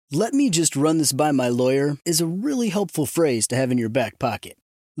"Let me just run this by my lawyer" is a really helpful phrase to have in your back pocket.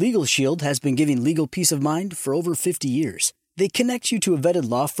 Legal Shield has been giving legal peace of mind for over 50 years. They connect you to a vetted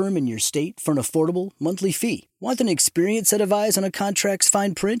law firm in your state for an affordable monthly fee. Want an experienced set of eyes on a contract's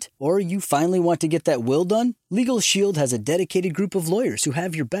fine print? Or you finally want to get that will done? Legal Shield has a dedicated group of lawyers who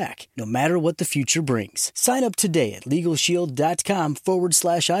have your back, no matter what the future brings. Sign up today at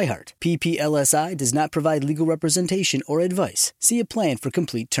LegalShield.com/iHeart. PPLSI does not provide legal representation or advice. See a plan for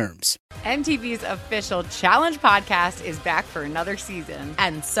complete terms. MTV's official Challenge podcast is back for another season.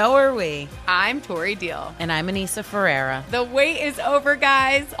 And so are we. I'm Tori Deal. And I'm Anissa Ferreira. The wait is over,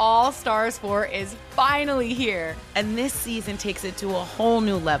 guys. All Stars 4 is finally here. And this season takes it to a whole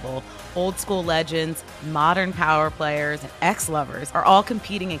new level. Old school legends, modern power players, and ex-lovers are all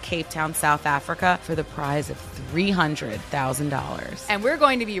competing in Cape Town, South Africa for the prize of $300,000. And we're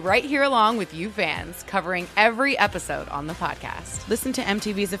going to be right here along with you fans, covering every episode on the podcast. Listen to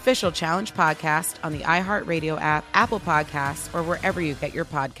MTV's official Challenge podcast on the iHeartRadio app, Apple Podcasts, or wherever you get your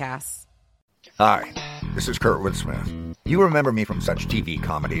podcasts. Hi, this is Kurtwood Smith. You remember me from such TV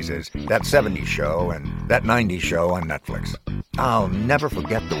comedies as That 70s Show and That 90s Show on Netflix. I'll never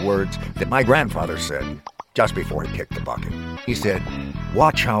forget the words that my grandfather said just before he kicked the bucket. He said,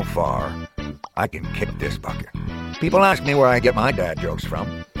 "Watch how far I can kick this bucket." People ask me where I get my dad jokes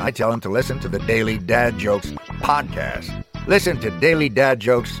from. I tell them to listen to the Daily Dad Jokes podcast. Listen to Daily Dad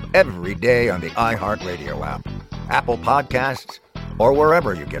Jokes every day on the iHeartRadio app, Apple Podcasts, or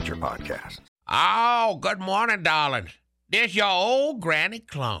wherever you get your podcasts. Oh, good morning, darling. This your old Granny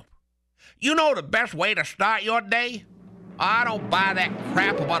Clump. You know the best way to start your day? I don't buy that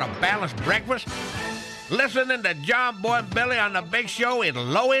crap about a balanced breakfast. Listening to John Boy and Billy on the Big Show is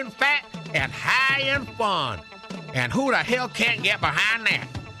low in fat and high in fun. And who the hell can't get behind that?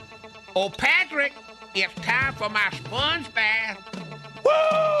 Oh, Patrick, it's time for my sponge bath.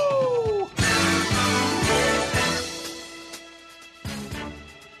 Woo!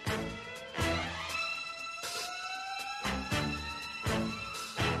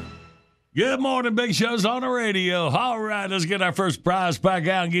 Good morning, Big Show's on the radio. All right, let's get our first prize pack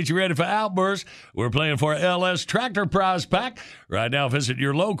out and get you ready for Outburst. We're playing for a LS Tractor prize pack. Right now, visit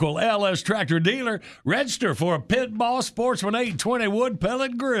your local LS Tractor dealer. Register for a Pit Boss Sportsman 820 wood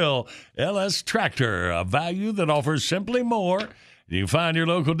pellet grill. LS Tractor, a value that offers simply more. You can find your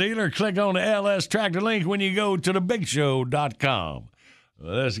local dealer. Click on the LS Tractor link when you go to thebigshow.com.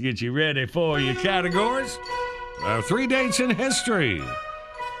 Let's get you ready for your categories. Our 3 dates in history.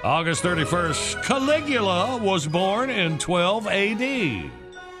 August 31st, Caligula was born in 12 A.D.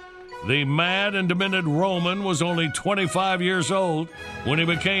 The mad and demented Roman was only 25 years old when he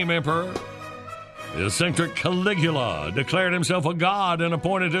became emperor. The eccentric Caligula declared himself a god and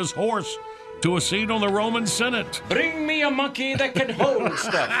appointed his horse to a seat on the Roman Senate. Bring me a monkey that can hold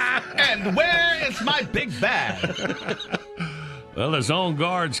stuff. And where is my big bag? Well, his own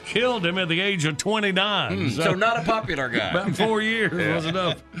guards killed him at the age of 29. So not a popular guy. About 4 years was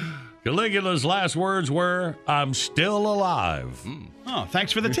enough. Caligula's last words were, "I'm still alive." Oh,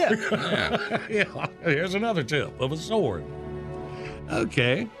 thanks for the tip. Yeah, here's another tip of a sword.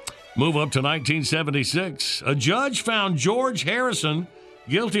 Okay. Move up to 1976. A judge found George Harrison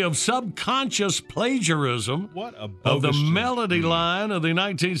guilty of subconscious plagiarism of the melody line of the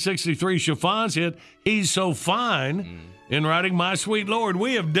 1963 Chiffons hit, "He's So Fine," in writing "My Sweet Lord."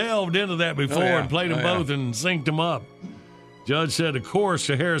 We have delved into that before and played them both and synced them up. Judge said, of course,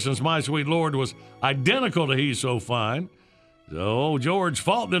 Harrison's "My Sweet Lord" was identical to "He's So Fine." So George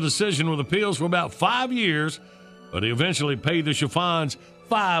fought the decision with appeals for about 5 years, but he eventually paid the Chiffons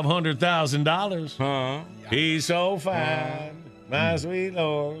 $500,000. He's so fine, my sweet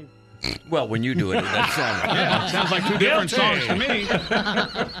Lord. Well, when you do it, that sounds like two different songs to me.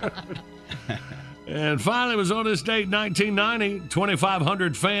 And finally, it was on this date, 1990,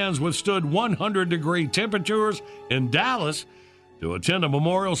 2,500 fans withstood 100-degree temperatures in Dallas to attend a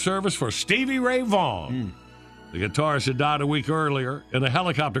memorial service for Stevie Ray Vaughan. The guitarist had died a week earlier in a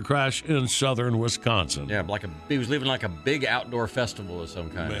helicopter crash in southern Wisconsin. Yeah, he was living like a big outdoor festival of some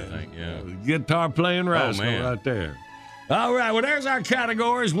kind, I think. Yeah, guitar playing rascal right there. All right, well, there's our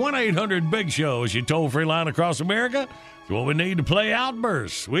categories. 1-800-BIG-SHOW is your toll-free line across America. It's what we need to play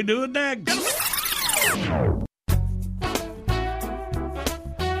Outbursts. We do it next.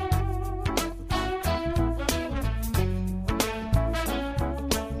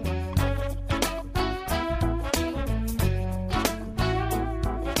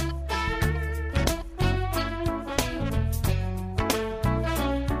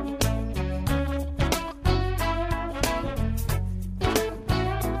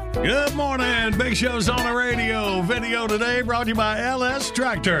 Good morning. Big Show's on the radio. Video today brought to you by LS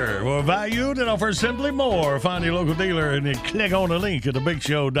Tractor. For value that offers simply more. Find your local dealer and then click on the link at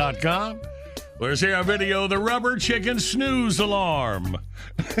thebigshow.com. Let's hear our video, the rubber chicken snooze alarm.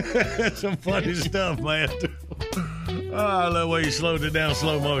 Some funny stuff, man. I love the way you slowed it down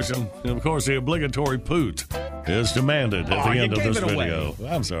slow motion. And, of course, the obligatory poot is demanded at the end of this video.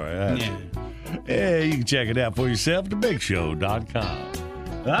 I'm sorry. Yeah, you can check it out for yourself at thebigshow.com.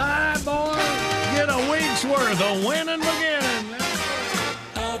 All right, boy. Get a week's worth of winning beginning.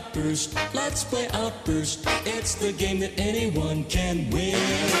 Outburst, let's play Outburst. It's the game that anyone can win.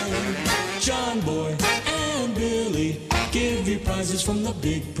 John Boy and Billy give you prizes from the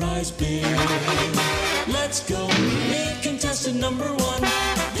big prize bin. Let's go meet contestant number 1.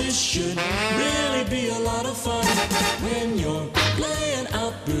 This should really be a lot of fun. When you're playing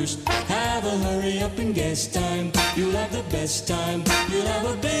Outburst, have a hurry up and guess time. You'll have the best time. You'll have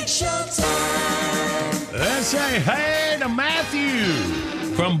a big show time. Let's say hey to Matthew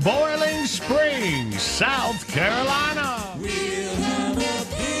from Boiling Springs, South Carolina. We'll have a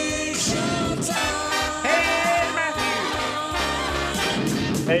big show time. Hey,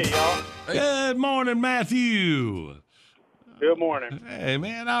 Matthew. Hey, y'all. Good morning, Matthew. Good morning. Hey,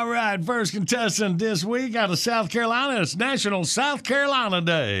 man. All right. First contestant this week out of South Carolina. It's National South Carolina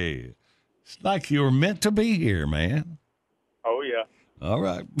Day. It's like you were meant to be here, man. Oh, yeah. All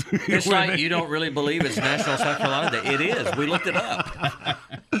right. It's like you don't really believe it's National South Carolina Day. It is. We looked it up.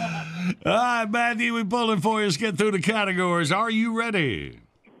 All right, Matthew, we're pulling for you. Let's get through the categories. Are you ready?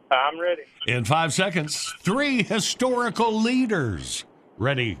 I'm ready. In 5 seconds, 3 historical leaders.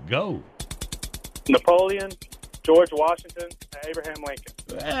 Ready, go. Napoleon, George Washington, and Abraham Lincoln.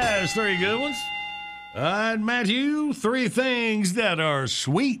 There's 3 good ones. All right, Matthew, 3 things that are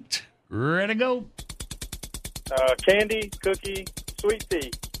sweet. Ready, go. Candy, cookie, sweet tea.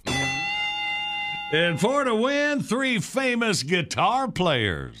 And for the win, 3 famous guitar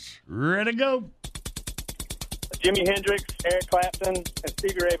players. Ready, go. Jimi Hendrix, Eric Clapton, and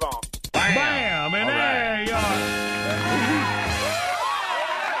Stevie Ray Vaughan. Bam! And there you are.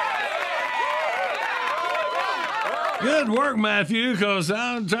 Good work, Matthew, because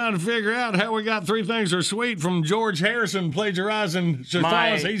I'm trying to figure out how we got 3 things are sweet from George Harrison plagiarizing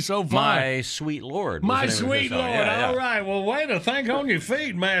Shafaz. He's so fine. My Sweet Lord. My Sweet Lord. Yeah. All right. Well, way to think on your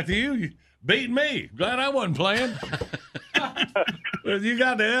feet, Matthew. You beat me. Glad I wasn't playing. Well, you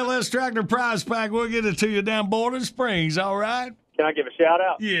got the LS Tractor prize pack. We'll get it to you down Boiling Springs, all right? Can I give a shout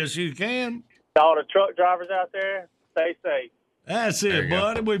out? Yes, you can. To all the truck drivers out there, stay safe. That's it,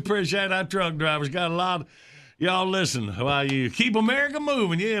 buddy. We appreciate our truck drivers. Got a lot of y'all listen while you keep America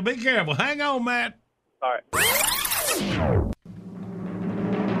moving. Yeah, be careful. Hang on, Matt. All right.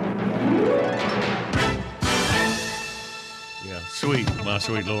 Yeah, sweet. My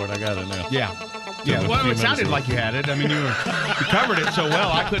sweet Lord. I got it now. Yeah. Well, it sounded like you had it. I mean, you covered it so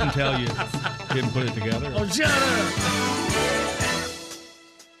well, I couldn't tell you didn't put it together. Oh, shut up.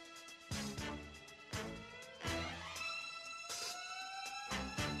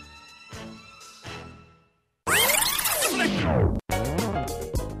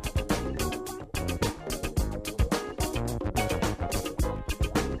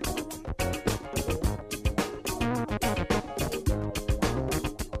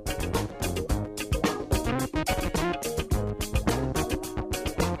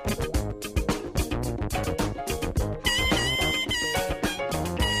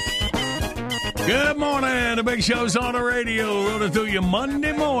 Good morning. The Big Show's on the radio. Rolling through you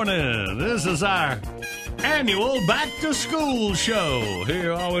Monday morning. This is our annual Back to School show.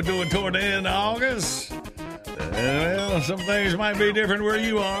 Here, all we're doing toward the end of August. Well, some things might be different where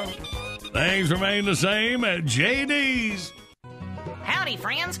you are. Things remain the same at JD's. Howdy,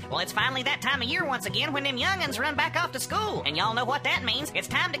 friends. Well, it's finally that time of year once again when them young'uns run back off to school. And y'all know what that means. It's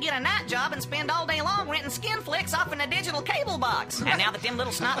time to get a night job and spend all day long renting skin flicks off in a digital cable box. And now that them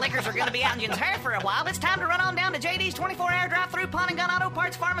little snot lickers are going to be out in Jen's hair for a while, it's time to run on down to JD's 24-hour drive-through pawn and gun auto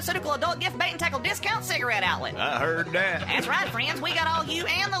parts pharmaceutical adult gift bait and tackle discount cigarette outlet. I heard that. That's right, friends. We got all you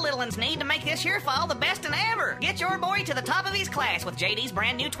and the little ones need to make this year fall the best than ever. Get your boy to the top of his class with JD's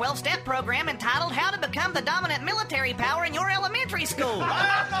brand new 12-step program entitled How to Become the Dominant Military Power in Your Elementary School.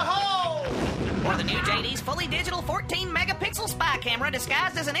 Or the new JD's fully digital 14-megapixel spy camera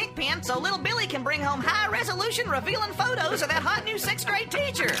disguised as an ink pen so little Billy can bring home high-resolution revealing photos of that hot new 6th grade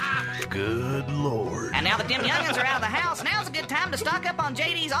teacher. Good Lord. And now that them youngins are out of the house, now's a good time to stock up on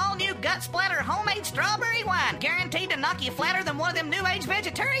JD's all-new gut splatter homemade strawberry wine, guaranteed to knock you flatter than one of them new age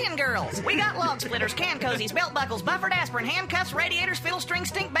vegetarian Korean girls. We got log splitters, can cozies, belt buckles, buffered aspirin, handcuffs, radiators, fiddle string,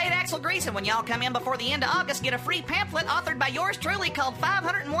 stink bait, axle grease, and when y'all come in before the end of August, get a free pamphlet authored by yours truly called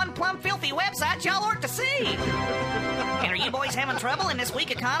 501 Plum Filthy Websites Y'all Ought to See. And are you boys having trouble in this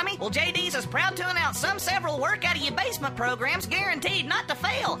weak economy? Well, JD's is proud to announce some several work out of your basement programs guaranteed not to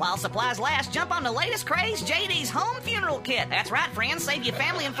fail. While supplies last, jump on the latest craze, JD's Home Funeral Kit. That's right, friends. Save your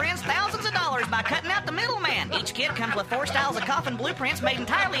family and friends thousands of dollars by cutting out the middleman. Each kit comes with 4 styles of coffin blueprints made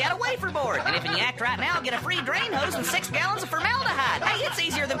entirely out of wafer board. And if you act right now, get a free drain hose and 6 gallons of formaldehyde. Hey, it's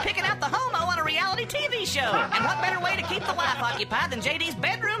easier than picking out the homo on a reality TV show. And what better way to keep the wife occupied than JD's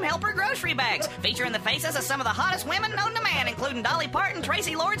bedroom helper grocery bags, featuring the faces of some of the hottest women known to man, including Dolly Parton,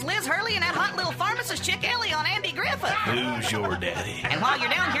 Tracy Lords, Liz Hurley, and that hot little pharmacist chick Ellie on Andy Griffith. Who's your daddy? And while you're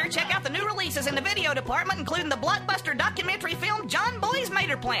down here, check out the new releases in the video department, including the blockbuster documentary film John Boy's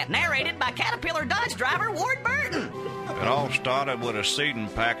Mater Plant, narrated by Caterpillar Dodge driver Ward Burton. It all started with a seeding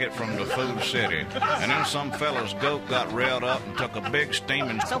packet from the Food City. And then some fella's goat got railed up and took a big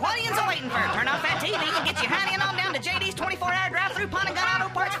steaming... So what are you waiting for? Turn off that TV and get your honey on down to JD's 24-hour drive-through Pawn and Gun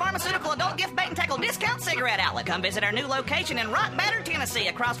Auto Parts Pharmaceutical Adult Gift Bait and Tackle Discount Cigarette Outlet. Come visit our new location in Rock Batter, Tennessee,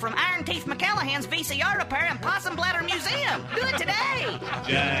 across from Iron Teeth McCallahan's VCR Repair and Possum Bladder Museum. Do it today!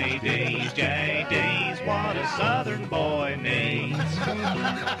 JD's, what a Southern boy needs.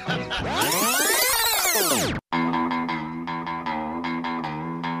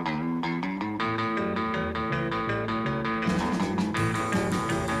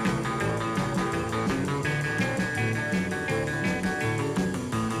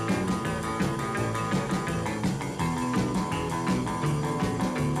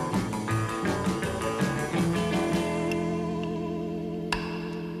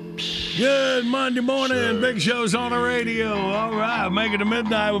 Good Monday morning. Big Show's on the radio. All right. Make it to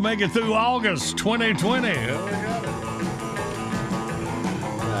midnight. We'll make it through August 2020.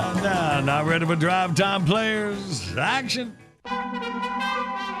 Not ready for drive time, players. Action.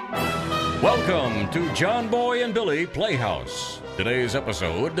 Welcome to John Boy and Billy Playhouse. Today's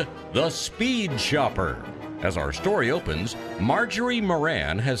episode, The Speed Shopper. As our story opens, Marjorie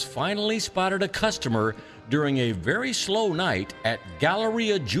Moran has finally spotted a customer during a very slow night at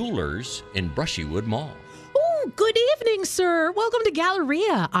Galleria Jewelers in Brushywood Mall. Oh, good evening, sir. Welcome to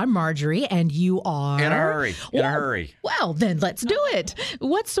Galleria. I'm Marjorie, and you are... In a hurry. In a hurry. Well, then let's do it.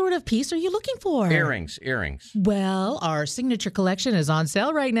 What sort of piece are you looking for? Earrings. Well, our signature collection is on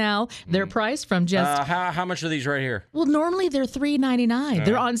sale right now. They're priced from just... How much are these right here? Well, normally they're $3.99.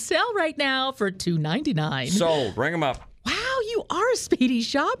 They're on sale right now for $2.99. Sold. Bring them up. Wow, you are a speedy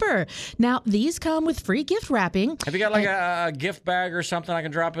shopper. Now, these come with free gift wrapping. Have you got like a gift bag or something I can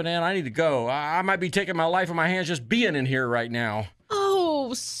drop it in? I need to go. I might be taking my life in my hands just being in here right now.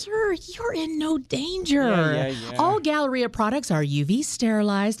 Oh, sir, you're in no danger. Yeah. All Galleria products are UV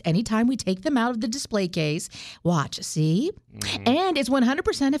sterilized anytime we take them out of the display case. Watch, see? And it's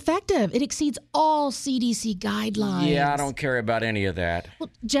 100% effective. It exceeds all CDC guidelines. Yeah, I don't care about any of that. Well,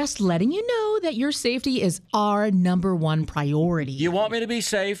 just letting you know that your safety is our #1 priority. You want me to be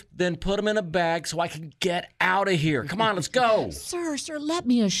safe? Then put them in a bag so I can get out of here. Come on, let's go. Sir, let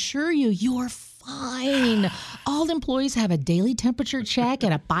me assure you, you're fine. All employees have a daily temperature check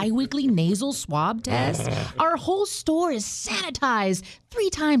and a biweekly nasal swab test. Our whole store is sanitized 3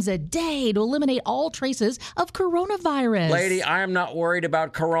 times a day to eliminate all traces of coronavirus. Lady, I am not worried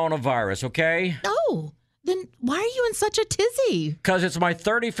about coronavirus, okay? Oh, then why are you in such a tizzy? Because it's my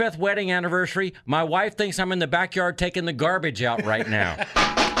 35th wedding anniversary. My wife thinks I'm in the backyard taking the garbage out right now.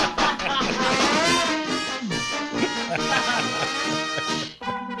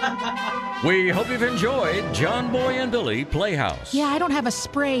 We hope you've enjoyed John Boy and Billy Playhouse. Yeah, I don't have a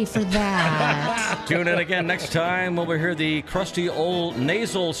spray for that. Tune in again next time when we hear the crusty old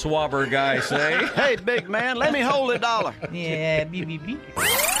nasal swabber guy say, "Hey, big man, let me hold $1." Yeah, beep.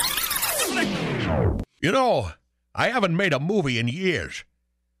 You know, I haven't made a movie in years.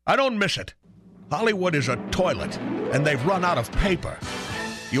 I don't miss it. Hollywood is a toilet, and they've run out of paper.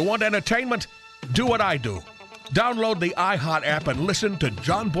 You want entertainment? Do what I do. Download the iHeart app and listen to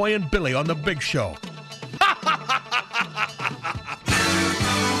John Boy and Billy on The Big Show.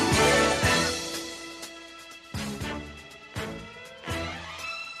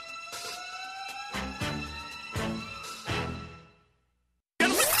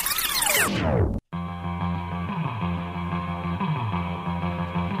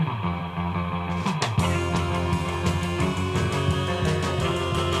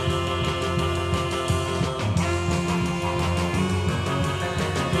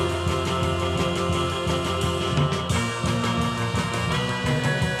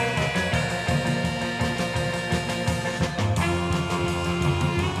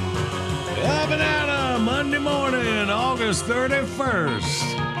 Monday morning, August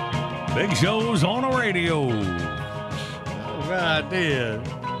 31st. Big Show's on the radio. Right there.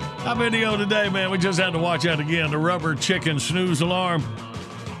 Our video today, man, we just had to watch that again. The rubber chicken snooze alarm.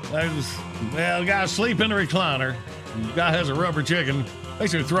 The guy asleep in the recliner. The guy has a rubber chicken.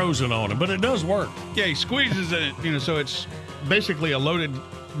 Basically throws it on him, but it does work. Yeah, he squeezes it, so it's basically a loaded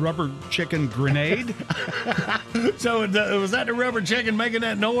rubber chicken grenade. So was that the rubber chicken making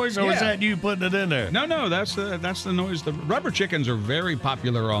that noise, or was that you putting it in there? No, that's the noise. The rubber chickens are very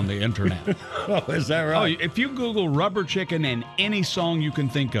popular on the internet. Oh, is that right? Oh, if you Google rubber chicken and any song you can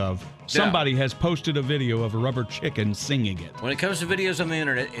think of, somebody has posted a video of a rubber chicken singing it. When it comes to videos on the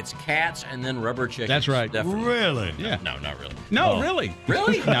internet, it's cats and then rubber chickens. That's right. Definitely. Really? Yeah. No, not really. No, really.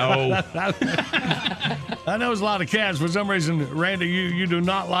 Really? No. I know there's a lot of cats. For some reason, Randy, you do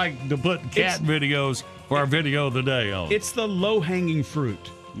not like to put cat videos for our video of the day on. It's the low-hanging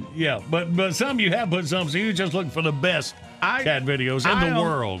fruit. Yeah, but some you have put some, so you just look for the best cat videos in the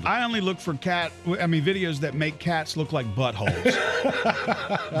world. I only look for videos that make cats look like buttholes.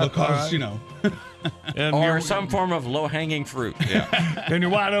 Because, And or some form of low-hanging fruit. Yeah. And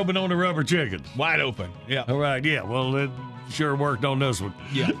you're wide open on the rubber chicken. Wide open. Yeah. All right, yeah. Well, it sure worked on this one.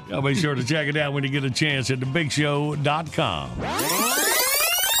 Yeah. I'll be sure to check it out when you get a chance at thebigshow.com.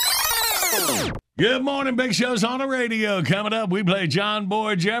 Good morning, Big Show's on the radio. Coming up, we play John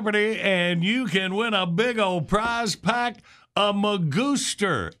Boy Jeopardy, and you can win a big old prize pack, a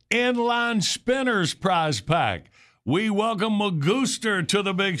Magooster Inline Spinners prize pack. We welcome Magooster to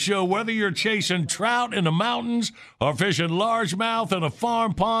the Big Show. Whether you're chasing trout in the mountains or fishing largemouth in a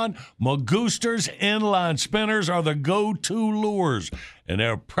farm pond, Magooster's Inline Spinners are the go-to lures, and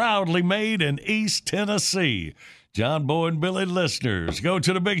they're proudly made in East Tennessee. John Boy and Billy listeners, go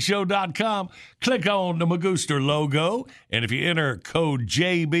to thebigshow.com, click on the Magooster logo, and if you enter code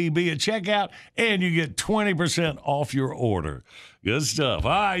JBB at checkout, and you get 20% off your order. Good stuff.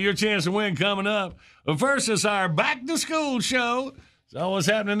 All right, your chance to win coming up. But first, it's our back-to-school show. So what's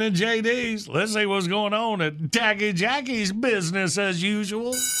happening in JD's? Let's see what's going on at Tacky Jackie's business as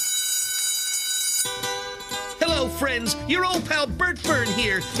usual. Hello, friends. Your old pal Bert Fern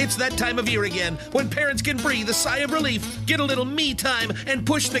here. It's that time of year again when parents can breathe a sigh of relief, get a little me time, and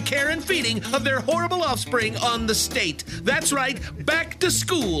push the care and feeding of their horrible offspring on the state. That's right, back to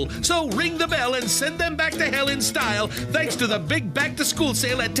school. So ring the bell and send them back to hell in style thanks to the big back-to-school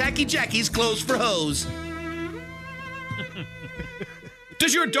sale at Tacky Jackie's Clothes for Hoes.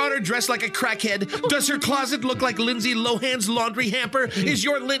 Does your daughter dress like a crackhead? Does her closet look like Lindsay Lohan's laundry hamper? Is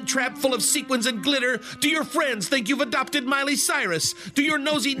your lint trap full of sequins and glitter? Do your friends think you've adopted Miley Cyrus? Do your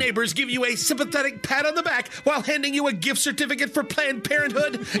nosy neighbors give you a sympathetic pat on the back while handing you a gift certificate for Planned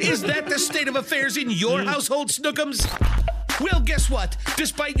Parenthood? Is that the state of affairs in your household, Snookums? Well, guess what?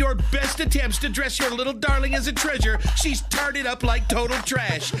 Despite your best attempts to dress your little darling as a treasure, she's tarred it up like total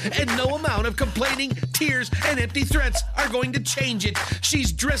trash. And no amount of complaining, tears, and empty threats are going to change it.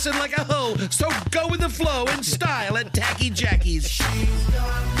 She's dressing like a hoe, so go with the flow in style at Tacky Jackie's.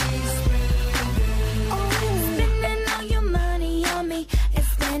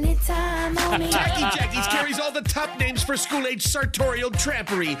 Tacky Jackie's carries all the top names for school-age sartorial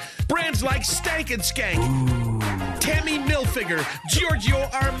trampery. Brands like Stank and Skank, Tammy Milfiger, Giorgio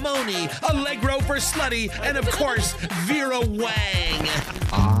Armoni, Allegro for Slutty, and of course, Vera Wang.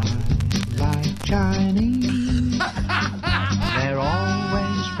 I like Chinese. They're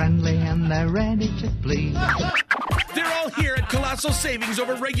always friendly and they're ready to please. They're all here at colossal savings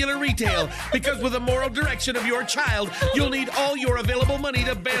over regular retail because with the moral direction of your child, you'll need all your available money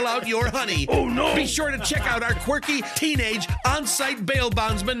to bail out your honey. Oh, no. Be sure to check out our quirky, teenage, on-site bail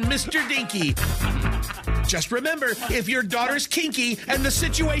bondsman, Mr. Dinky. Just remember, if your daughter's kinky and the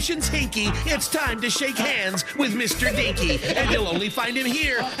situation's hinky, it's time to shake hands with Mr. Dinky. And you'll only find him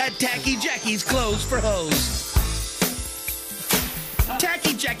here at Tacky Jackie's Clothes for Hoes.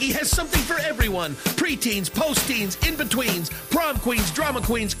 Tacky Jackie has something for everyone. Preteens, post-teens, in-betweens, prom queens, drama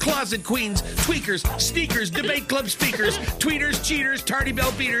queens, closet queens, tweakers, sneakers, debate club speakers, tweeters, cheaters, tardy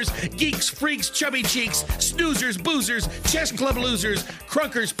bell beaters, geeks, freaks, chubby cheeks, snoozers, boozers, chess club losers,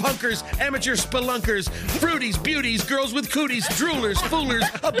 crunkers, punkers, amateur spelunkers, fruities, beauties, girls with cooties, droolers, foolers,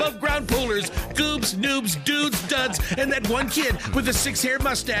 above-ground poolers, goobs, noobs, dudes, duds, and that one kid with a 6-hair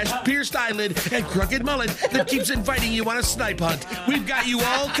mustache, pierced eyelid, and crooked mullet that keeps inviting you on a snipe hunt. We've got you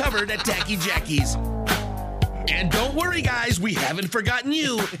all covered at Tacky Jackie's. And don't worry, guys, we haven't forgotten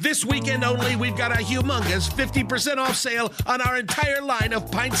you. This weekend only, we've got a humongous 50% off sale on our entire line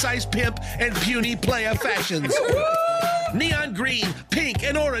of pint-sized pimp and puny playa fashions. Neon green, pink,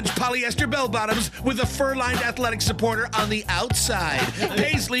 and orange polyester bell-bottoms with a fur-lined athletic supporter on the outside.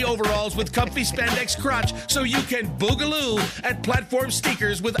 Paisley overalls with comfy spandex crotch so you can boogaloo. And platform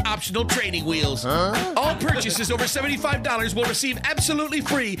sneakers with optional training wheels. All purchases over $75 will receive absolutely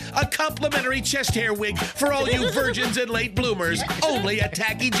free a complimentary chest hair wig for all you virgins and late bloomers. Only at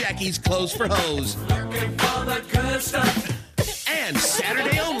Tacky Jackie's Clothes for Hoes. And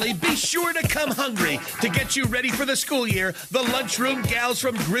Saturday only, be sure to come hungry. To get you ready for the school year, the lunchroom gals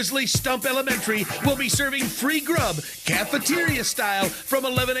from Grizzly Stump Elementary will be serving free grub, cafeteria style, from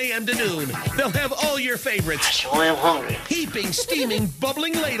 11 a.m. to noon. They'll have all your favorites. I sure am hungry. Heaping, steaming,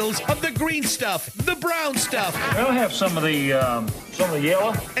 bubbling ladles of the green stuff, the brown stuff. I'll have some of the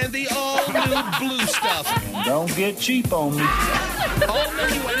yellow. And the all-new blue stuff. Don't get cheap on me. All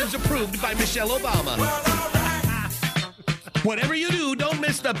menu items approved by Michelle Obama. Whatever you do, don't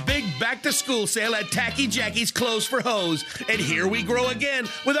miss the big back-to-school sale at Tacky Jackie's Clothes for Hoes. And here we grow again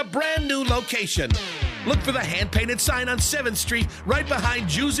with a brand new location. Look for the hand-painted sign on 7th Street, right behind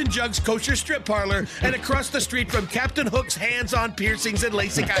Jews and Jugs Kosher Strip Parlor, and across the street from Captain Hook's Hands-On Piercings and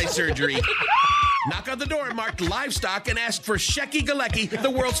LASIK Eye Surgery. Knock on the door marked livestock and ask for Shecky Galecki,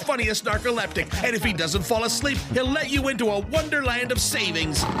 the world's funniest narcoleptic. And if he doesn't fall asleep, he'll let you into a wonderland of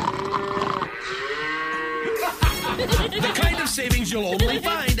savings. The kind of savings you'll only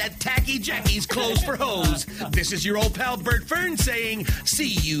find at Tacky Jackie's Clothes for Hoes. This is your old pal Bert Fern saying, see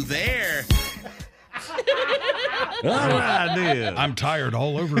you there. All right, dear. I'm tired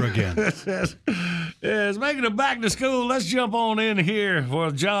all over again. Yes, making it back to school. Let's jump on in here for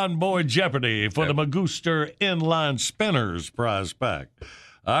John Boy Jeopardy for the Magooster Inline Spinners prize pack.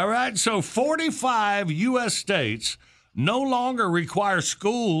 All right, so 45 U.S. states no longer require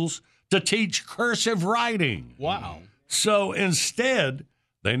schools to teach cursive writing. Wow. So instead,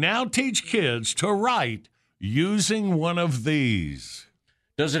 they now teach kids to write using one of these.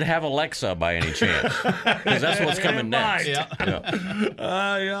 Does it have Alexa by any chance? Because that's what's coming next. Yeah,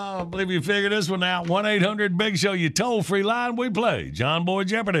 I believe you figured this one out. 1-800-BIG-SHOW, you toll-free line. We play John Boy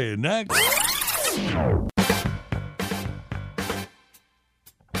Jeopardy next.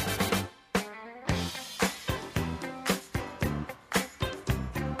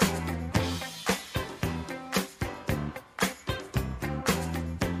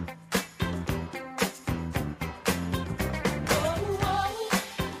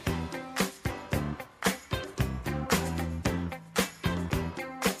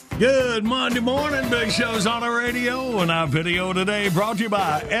 Good Monday morning. Big Show's on the radio, and our video today brought to you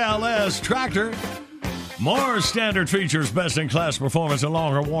by LS Tractor. More standard features, best-in-class performance, and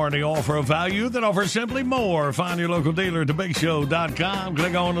longer warranty, all for a value that offers simply more. Find your local dealer at thebigshow.com.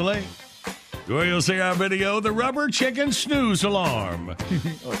 Click on the link where you'll see our video, The Rubber Chicken Snooze Alarm.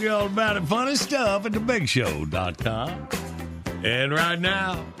 You're all about it, funny stuff at thebigshow.com. And right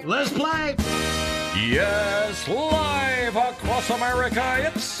now, let's play. Yes, live across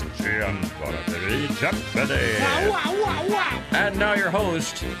America, it's John Boy Jeopardy. And now your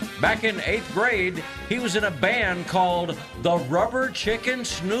host. Back in 8th grade, he was in a band called the Rubber Chicken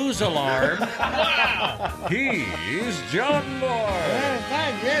Snooze Alarm. Wow! He's John Boy.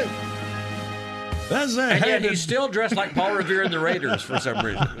 Thank you. And yet he's still dressed like Paul Revere and the Raiders for some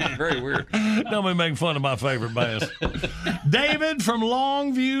reason. It's very weird. Don't be making fun of my favorite bands. David from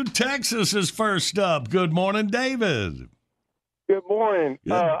Longview, Texas is first up. Good morning, David. Good morning.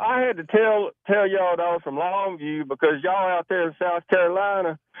 I had to tell y'all that I was from Longview because y'all out there in South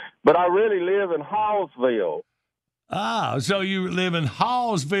Carolina, but I really live in Hallsville. Ah, so you live in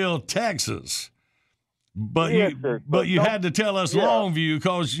Hallsville, Texas. But yes, sir. You had to tell us Longview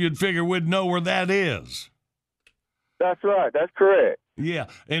because you'd figure we'd know where that is. That's right. That's correct. Yeah,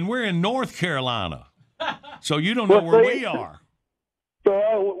 and we're in North Carolina, so you don't know where we are.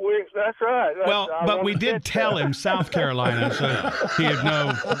 So that's right. But we did tell him South Carolina, so he'd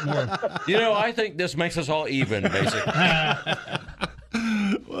know more. You know, I think this makes us all even, basically.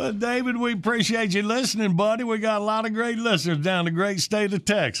 Well, David, we appreciate you listening, buddy. We got a lot of great listeners down the great state of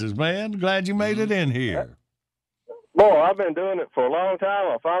Texas, man. Glad you made it in here. Boy, I've been doing it for a long time.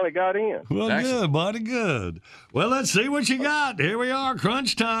 I finally got in. Well, good, buddy, good. Well, let's see what you got. Here we are,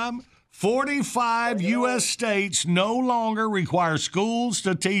 crunch time. 45 U.S. states no longer require schools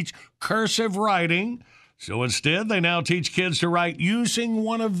to teach cursive writing. So instead, they now teach kids to write using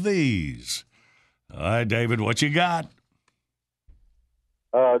one of these. All right, David, what you got?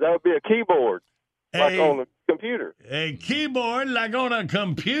 That would be a keyboard, like on the computer. A keyboard like on a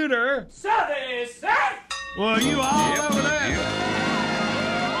computer? Sorry, sir. Well, you all over there.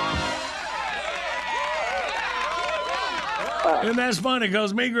 And that's funny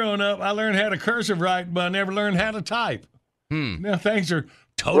because me growing up, I learned how to cursive write, but I never learned how to type. Now things are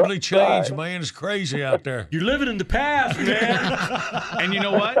totally changed, man. It's crazy out there. You're living in the past, man. And you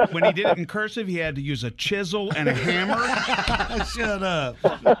know what? When he did it in cursive, he had to use a chisel and a hammer. Shut up.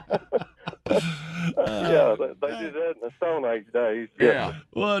 Yeah, they did that in the Stone Age days. Yeah.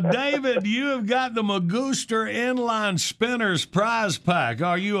 Well, David, you have got the Magooster Inline Spinners prize pack.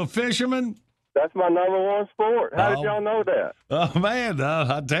 Are you a fisherman? That's my number one sport. How did y'all know that? Oh, man,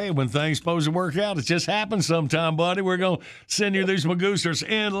 I tell you, when things supposed to work out, it just happens sometime, buddy. We're going to send you these Magoosters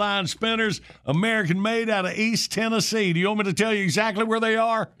Inline Spinners, American-made out of East Tennessee. Do you want me to tell you exactly where they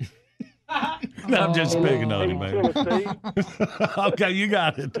are? No, I'm just picking on you, man. Okay, you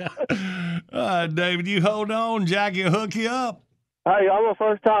got it. All right, David, you hold on. Jackie will hook you up. Hey, I'm a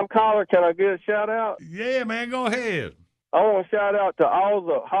first-time caller. Can I get a shout-out? Yeah, man, go ahead. I want to shout out to all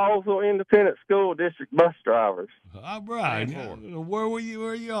the Hallsville Independent School District bus drivers. All right. Where were you?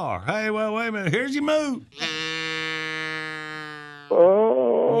 Where you are? Hey, well, wait a minute. Here's your move.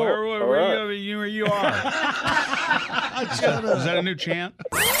 Oh, Where you are? Shut up. Is that a new chant?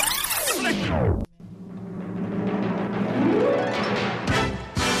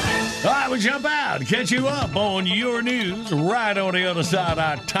 All right, we jump out. Catch you up on your news right on the other side of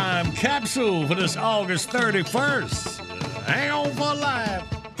our time capsule for this August 31st. Hang on for life.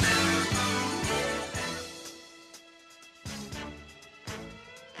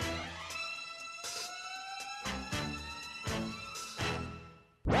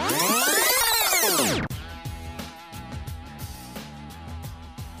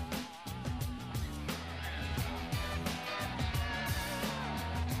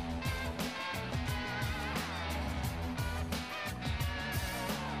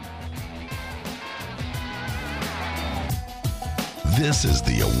 This is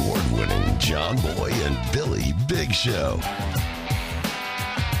the award-winning John Boy and Billy Big Show.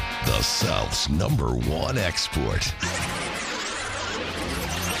 The South's #1 export.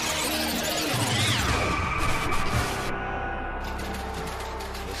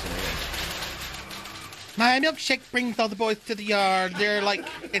 My milkshake brings all the boys to the yard. They're like,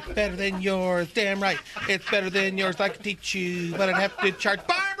 it's better than yours. Damn right, it's better than yours. I can teach you, but I'd have to charge.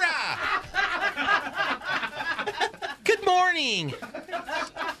 Barbara! Good morning.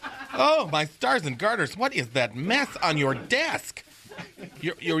 Oh, my stars and garters. What is that mess on your desk?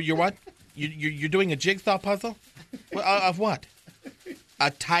 You're what? You're doing a jigsaw puzzle? Of what? A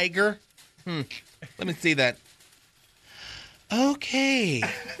tiger? Let me see that. Okay.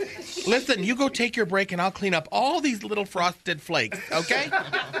 Listen, you go take your break and I'll clean up all these little frosted flakes, okay?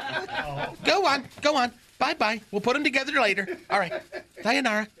 Go on. Bye-bye. We'll put them together later. All right.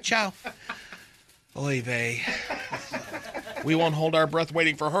 Sayonara. Ciao. Oy vey. We won't hold our breath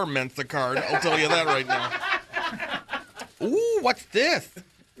waiting for her Mensa card. I'll tell you that right now. Ooh, what's this?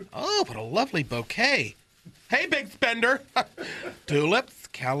 Oh, what a lovely bouquet. Hey, big spender. Tulips,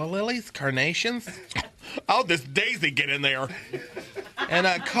 calla lilies, carnations. How'd this daisy get in there? And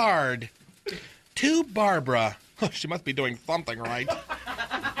a card. To Barbara. She must be doing something right.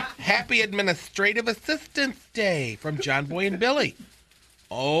 Happy Administrative Assistance Day from John Boy and Billy.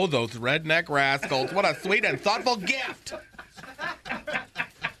 Oh, those redneck rascals. What a sweet and thoughtful gift.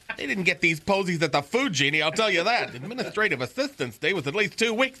 They didn't get these posies at the Food Genie, I'll tell you that. Administrative Assistance Day was at least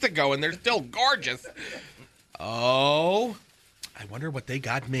 2 weeks ago, and they're still gorgeous. Oh, I wonder what they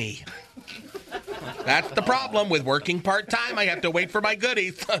got me. That's the problem with working part-time. I have to wait for my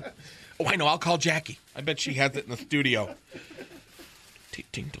goodies. Oh, I know. I'll call Jackie. I bet she has it in the studio. Ting,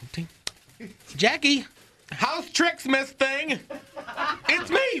 ting, ting, ting. Jackie, how's tricks, Miss Thing? It's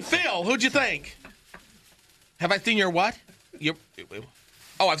me, Phil. Who'd you think? Have I seen your what?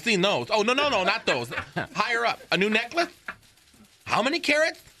 Oh, I've seen those. Oh, no, not those. Higher up. A new necklace? How many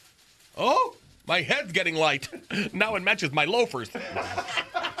carats? Oh, my head's getting light. Now it matches my loafers.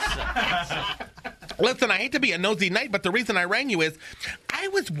 Listen, I hate to be a nosy knight, but the reason I rang you is I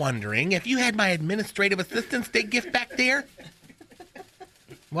was wondering if you had my Administrative Assistance Day gift back there.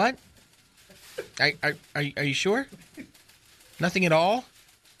 What? Are you sure? Nothing at all?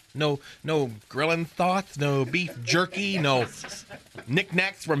 No grilling thoughts, no beef jerky, no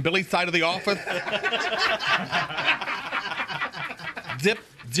knickknacks from Billy's side of the office? Zip,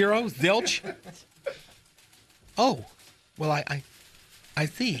 zero, zilch? Oh, well, I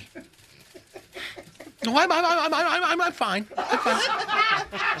see. No, I'm fine. I'm fine.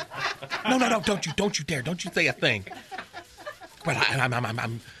 No, don't you dare. Don't you say a thing. But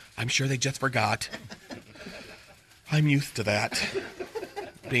I'm sure they just forgot. I'm used to that.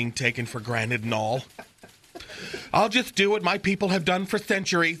 Being taken for granted and all. I'll just do what my people have done for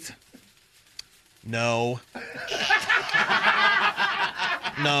centuries. No.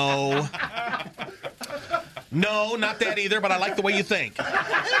 No, not that either, but I like the way you think.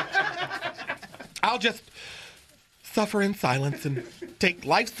 I'll just suffer in silence and take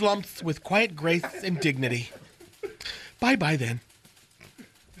life's lumps with quiet grace and dignity. Bye-bye then.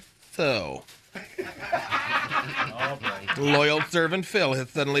 So, loyal servant Phil has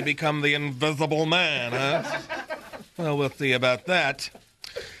suddenly become the invisible man, huh? Well, we'll see about that.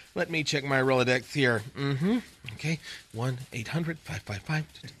 Let me check my Rolodex here. Okay, 1-800-555.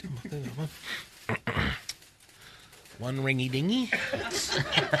 One ringy-dingy.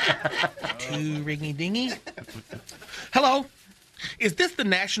 Two ringy-dingy. Hello, is this the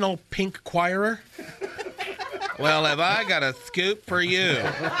National Pink Choirer? Well, have I got a scoop for you.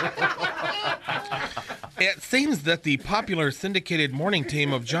 It seems that the popular syndicated morning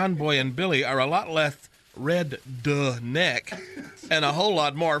team of John Boy and Billy are a lot less red neck and a whole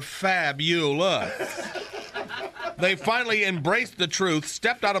lot more fabulous. They finally embraced the truth,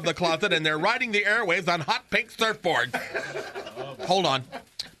 stepped out of the closet, and they're riding the airwaves on hot pink surfboards. Hold on.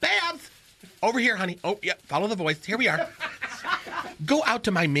 Babs! Over here, honey. Oh, yeah, follow the voice. Here we are. Go out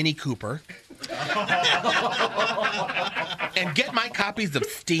to my Mini Cooper and get my copies of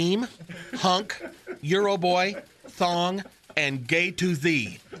Steam, Hunk, Euroboy, Thong, and Gay to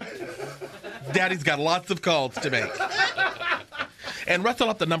Z. Daddy's got lots of calls to make. And rustle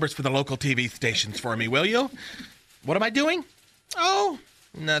up the numbers for the local TV stations for me, will you? What am I doing? Oh,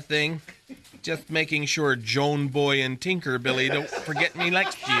 nothing. Just making sure Joan Boy and Tinkerbilly don't forget me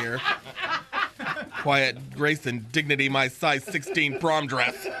next year. Quiet grace and dignity, my size 16 prom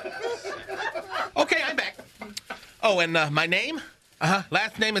dress. Okay, I'm back. Oh, and my name?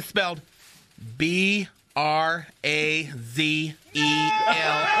 Last name is spelled B-R-A-Z-E-L-L.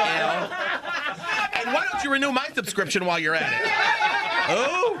 And why don't you renew my subscription while you're at it?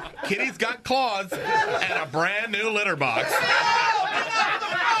 Oh, Kitty's got claws and a brand new litter box.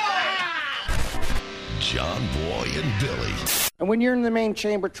 John Boy and Billy. And when you're in the main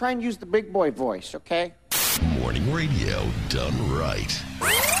chamber, try and use the big boy voice, okay? Morning radio done right.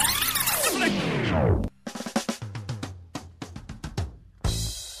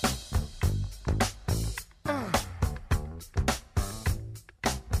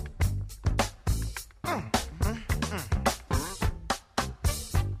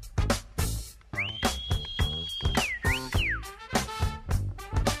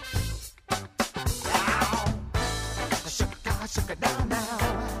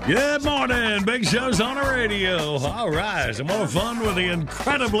 Good morning. Big show's on the radio. All right. Some more fun with the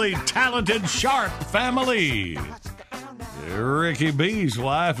incredibly talented Sharp family. Ricky B's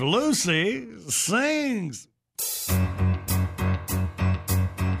wife, Lucy, sings.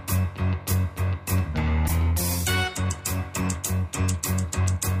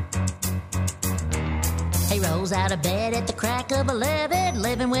 He rose out of bed at the crack of 11.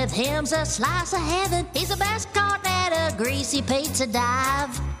 Living with him's a slice of heaven. He's the best caught at a greasy pizza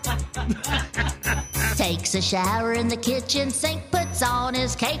dive. Takes a shower in the kitchen sink, puts on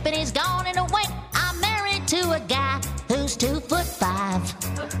his cape, and he's gone in a wink. I'm married to a guy who's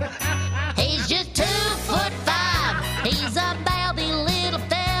 2'5". He's just 2'5". He's a baldy little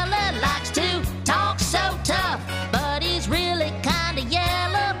fella, likes to talk so tough, but he's really kinda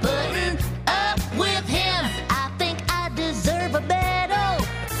yellow. Putting up with him, I think I deserve a medal.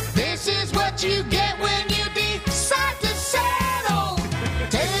 This is what you get when you decide to settle.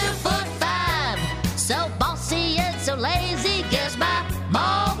 2'5", so bossy and so lazy. Guess my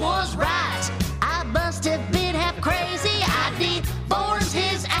mom was right. I must have been half crazy. I divorced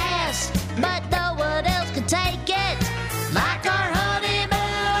his ass, but no one else could take it. Like our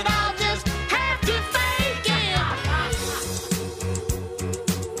honeymoon, I'll just have to fake it.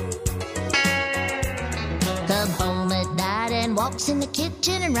 Come home at night and walks in the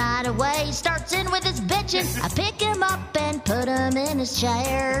kitchen, and right away starts in with his bitchin'. I pick him up and put him in his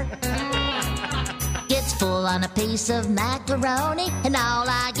chair. Gets full on a piece of macaroni, and all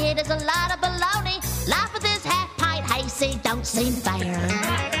I get is a lot of bologna. Life with this half-pint hazy don't seem fair.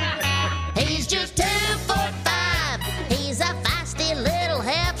 He's just 2'5". He's a feisty little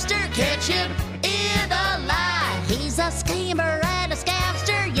hipster. Catch him in a lie. He's a schemer and a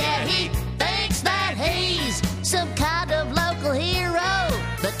scamster. Yeah, he thinks that he's some kind of local hero.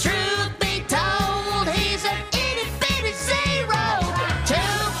 But truth be told, he's an itty-bitty zero.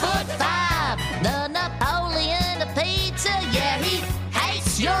 2'5", the Napoleon of pizza. Yeah, he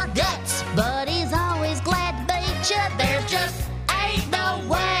hates your guts, but he's always glad to meet you. There's just ain't no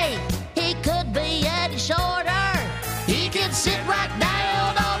way he could be any shorter. He can sit right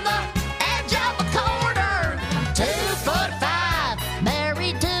down on the edge of a corner. 2'5",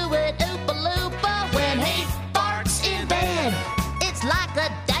 married to an Oompa-Loompa. When he farts in bed, it's like a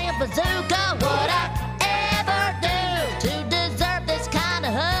damn bazooka. Would I ever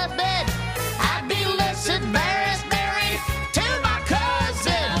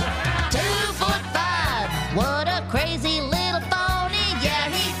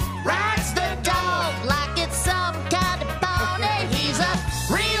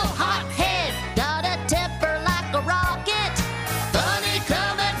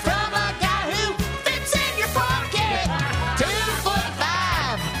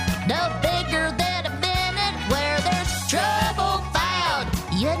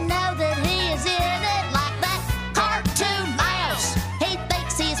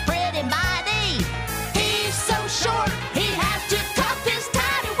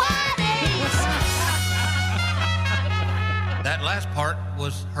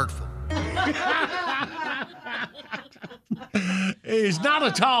He's not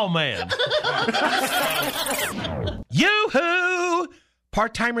a tall man. Yoo-hoo!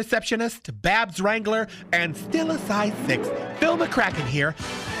 Part-time receptionist, Babs Wrangler, and still a size 6, Phil McCracken here,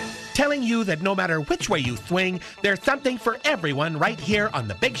 telling you that no matter which way you swing, there's something for everyone right here on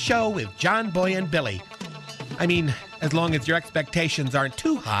The Big Show with John Boy and Billy. I mean, as long as your expectations aren't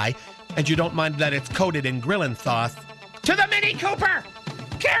too high, and you don't mind that it's coated in grillin' sauce. To the Mini Cooper!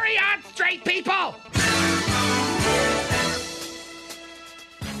 Carry on, straight people!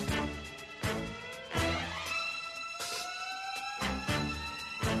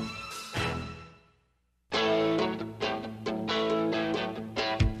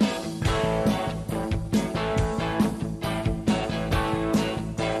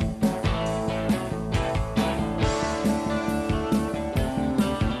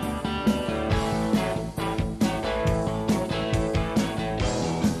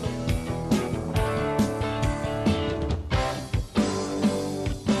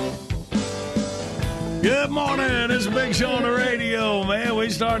 Good morning. It's a Big Show on the radio, man. We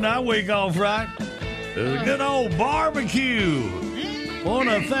starting our week off right. A good old barbecue. Want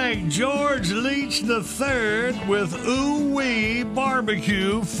to thank George Leach III with Ooh Wee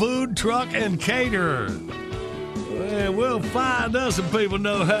Barbecue Food Truck and Caterer. Well, we'll find us some people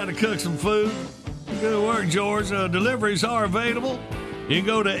know how to cook some food. Good work, George. Deliveries are available. You can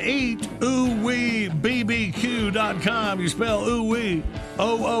go to eatooweebbq.com. You spell ooh wee,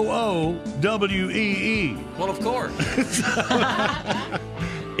 OOOWEE. Well, of course.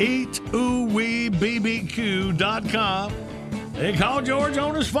 eatooweebbq.com. And call George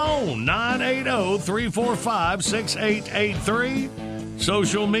on his phone, 980-345-6883.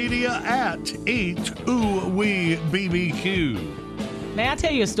 Social media at eatooweebbq. May I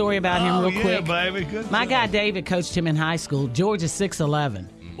tell you a story about him real quick? Baby. My guy David coached him in high school. George is 6'11".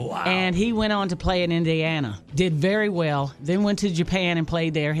 Wow. And he went on to play in Indiana. Did very well. Then went to Japan and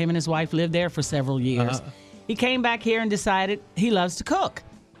played there. Him and his wife lived there for several years. He came back here and decided he loves to cook.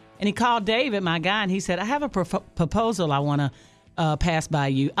 And he called David, my guy, and he said, I have a proposal I want to pass by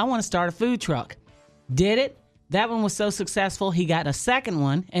you. I want to start a food truck. Did it. That one was so successful, he got a second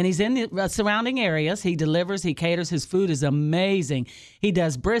one, and he's in the surrounding areas. He delivers, he caters. His food is amazing. He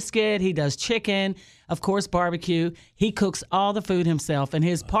does brisket, he does chicken, of course, barbecue. He cooks all the food himself, and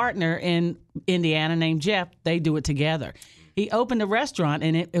his partner in Indiana named Jeff, they do it together. He opened a restaurant,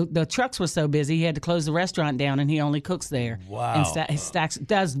 and the trucks were so busy, he had to close the restaurant down, and he only cooks there. Wow. And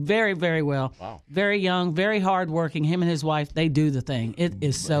does very, very well. Wow. Very young, very hardworking. Him and his wife, they do the thing. It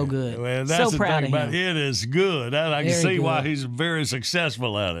is so good. Well, that's so proud of him. It is good. I can see why he's very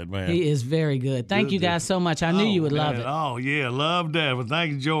successful at it, man. He is very good. Thank you guys so much. I knew you would love it. Oh, yeah. Love that. Well,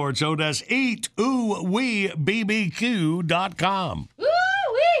 thank you, George. So that's eatooweebbq.com.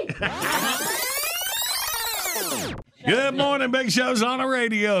 Woo-wee! Good morning, Big Show's on the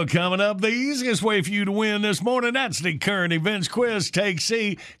radio. Coming up, the easiest way for you to win this morning, that's the current events quiz. Take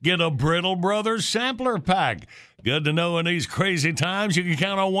C, get a Brittle Brothers sampler pack. Good to know in these crazy times, you can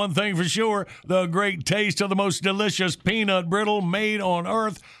count on one thing for sure, the great taste of the most delicious peanut brittle made on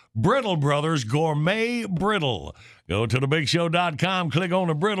earth, Brittle Brothers Gourmet Brittle. Go to thebigshow.com, click on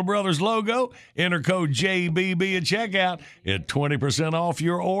the Brittle Brothers logo, enter code JBB at checkout, get 20% off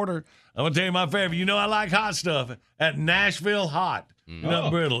your order. I'm going to tell you my favorite. You know I like hot stuff. At Nashville Hot. Peanut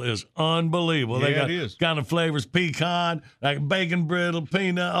brittle is unbelievable. Yeah, they got it is. kind of flavors, pecan, like bacon brittle,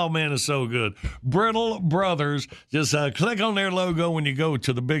 peanut. Oh, man, it's so good. Brittle Brothers. Just click on their logo when you go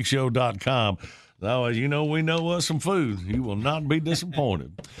to thebigshow.com. Oh, you know, we know us some food. You will not be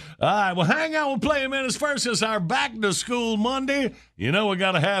disappointed. All right, well, hang on. We'll play a minute first. It's our Back to School Monday. You know we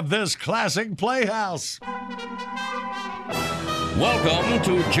got to have this classic Playhouse. Welcome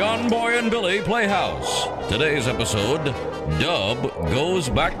to John Boy and Billy Playhouse. Today's episode, Dub Goes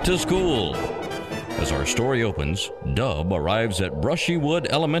Back to School. As our story opens, Dub arrives at Brushywood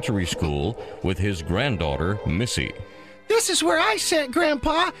Elementary School with his granddaughter, Missy. This is where I sit,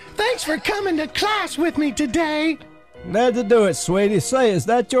 Grandpa. Thanks for coming to class with me today. Glad to do it, sweetie. Say, is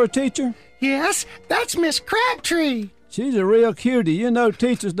that your teacher? Yes, that's Miss Crabtree. She's a real cutie. You know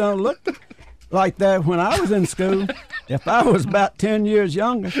teachers don't look like that when I was in school. If I was about 10 years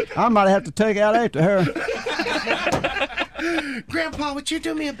younger, I might have to take out after her. Grandpa, would you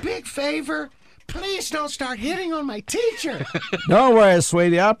do me a big favor? Please don't start hitting on my teacher. Don't worry,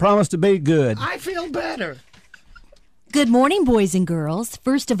 sweetie. I promise to be good. I feel better. Good morning, boys and girls.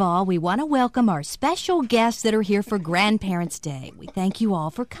 First of all, we want to welcome our special guests that are here for Grandparents' Day. We thank you all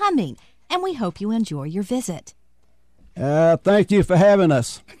for coming, and we hope you enjoy your visit. Thank you for having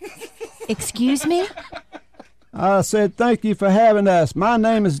us. Excuse me? I said thank you for having us. My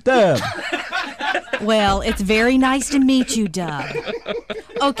name is Dub. Well, it's very nice to meet you, Dub.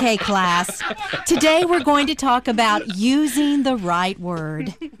 Okay, class. Today we're going to talk about using the right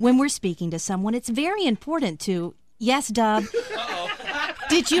word. When we're speaking to someone, it's very important to... Yes, Dub?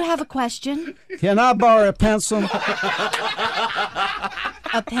 Did you have a question? Can I borrow a pencil?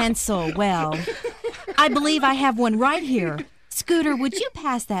 A pencil. Well, I believe I have one right here. Scooter, would you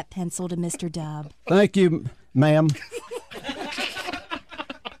pass that pencil to Mr. Dub? Thank you, ma'am.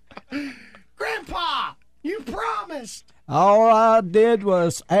 Grandpa, you promised. All I did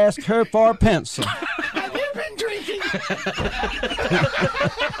was ask her for a pencil. Have you been drinking?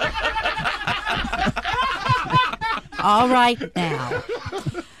 All right, now.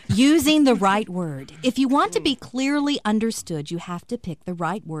 Using the right word. If you want to be clearly understood, you have to pick the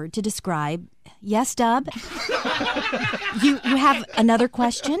right word to describe. Yes, Dub? You have another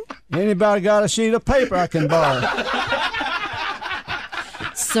question? Anybody got a sheet of paper I can borrow?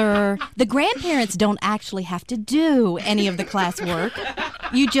 Sir, the grandparents don't actually have to do any of the class work.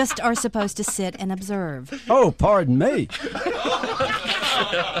 You just are supposed to sit and observe. Oh, pardon me.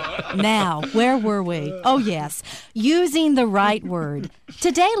 Now, where were we? Oh, yes, using the right word.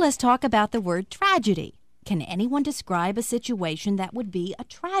 Today, let's talk about the word tragedy. Can anyone describe a situation that would be a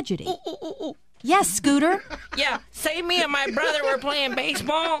tragedy? Yes, Scooter? Yeah, say me and my brother were playing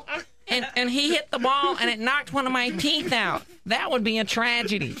baseball, and he hit the ball, and it knocked one of my teeth out. That would be a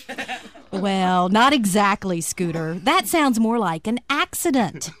tragedy. Well, not exactly, Scooter. That sounds more like an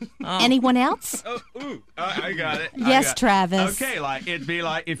accident. Anyone else? I got it. Yes, Travis. Okay, like it'd be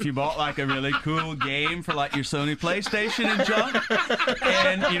like if you bought like a really cool game for like your Sony PlayStation and junk,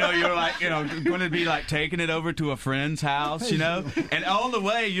 and you're like going to be like taking it over to a friend's house, and on the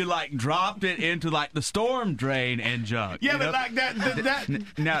way you like dropped it into like the storm drain and junk. Yeah, but like that.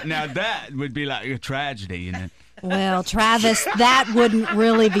 Now that would be like a tragedy, Well, Travis, that wouldn't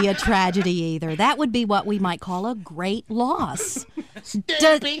really be a tragedy either. That would be what we might call a great loss.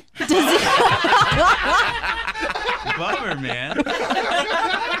 Stupid. Bummer, man.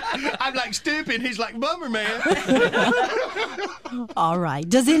 I'm like stupid. He's like bummer, man. All right.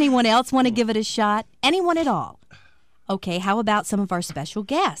 Does anyone else want to give it a shot? Anyone at all? Okay, how about some of our special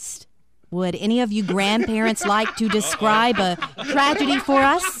guests? Would any of you grandparents like to describe a tragedy for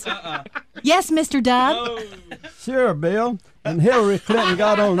us? Yes, Mr. Dub? Sure, Bill. When Hillary Clinton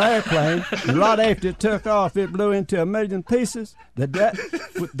got on an airplane, and right after it took off, it blew into a million pieces.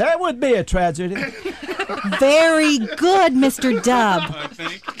 That would be a tragedy. Very good, Mr. Dub.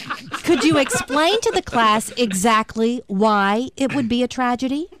 Could you explain to the class exactly why it would be a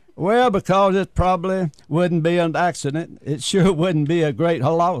tragedy? Well, because it probably wouldn't be an accident. It sure wouldn't be a great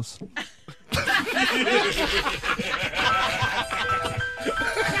loss. We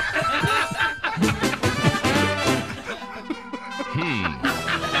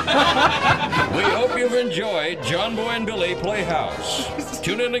hope you've enjoyed John Boy and Billy Playhouse.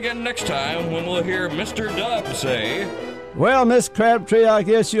 Tune in again next time when we'll hear Mr. Dub say, "Well, Miss Crabtree, I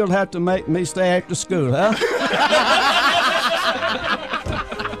guess you'll have to make me stay after school, huh?"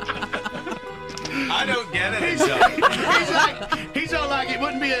 I don't get it. He's all like it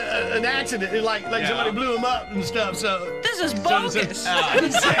wouldn't be an accident. Like somebody blew him up and stuff. So this is bogus.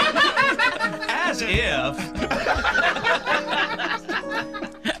 As if.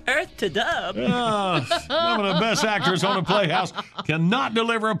 Earth to Dub. One of the best actors on the Playhouse cannot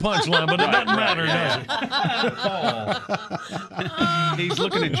deliver a punchline, but it doesn't matter, does it? He's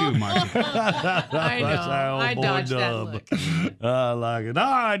looking at you, Marcy. I know. I dodged that look. I like it.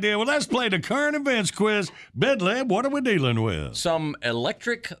 All right, dear. Well, let's play the current events quiz. Bedlab, what are we dealing with? some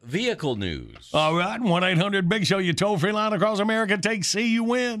electric vehicle news. All right, 1-800-BIG-SHOW, your toll-free line across America. Take See You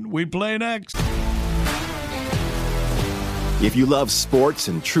Win. We play next. If you love sports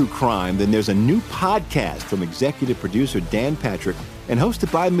and true crime, then there's a new podcast from executive producer Dan Patrick and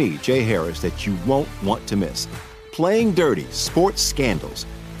hosted by me, Jay Harris, that you won't want to miss. Playing Dirty: Sports Scandals.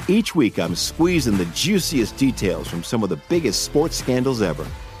 Each week, I'm squeezing the juiciest details from some of the biggest sports scandals ever.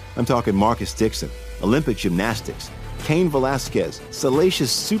 I'm talking Marcus Dixon, Olympic gymnastics, Cain Velasquez,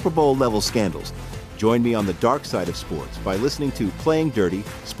 salacious Super Bowl-level scandals. Join me on the dark side of sports by listening to Playing Dirty: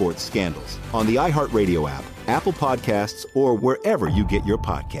 Sports Scandals on the iHeartRadio app, Apple Podcasts, or wherever you get your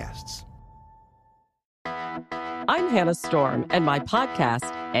podcasts. I'm Hannah Storm, and my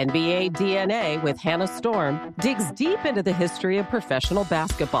podcast, NBA DNA with Hannah Storm, digs deep into the history of professional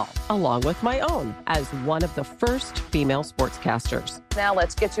basketball, along with my own, as one of the first female sportscasters. Now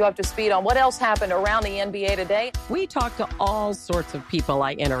let's get you up to speed on what else happened around the NBA today. We talk to all sorts of people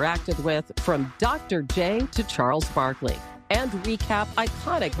I interacted with, from Dr. J to Charles Barkley, and recap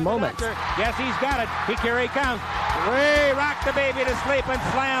iconic moments. Yes, he's got it. Here he comes. We rock the baby to sleep and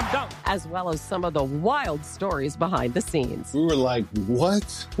slam dunk. As well as some of the wild stories behind the scenes. We were like,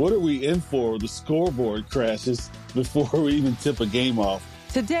 what? What are we in for? The scoreboard crashes before we even tip a game off.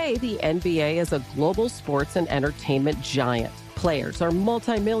 Today, the NBA is a global sports and entertainment giant. Players are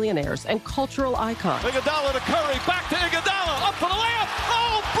multimillionaires and cultural icons. Iguodala to Curry, back to Iguodala, up for the layup.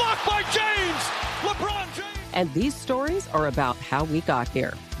 Oh, blocked by James. LeBron James. And these stories are about how we got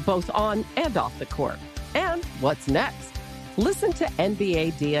here, both on and off the court. And what's next? Listen to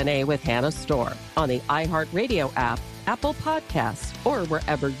NBA DNA with Hannah Storm on the iHeartRadio app, Apple Podcasts, or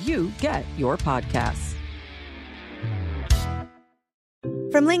wherever you get your podcasts.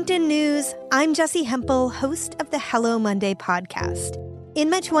 From LinkedIn News, I'm Jessie Hempel, host of the Hello Monday podcast. In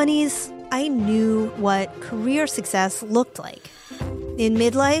my 20s, I knew what career success looked like. In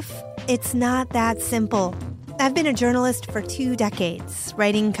midlife, it's not that simple. I've been a journalist for 2 decades,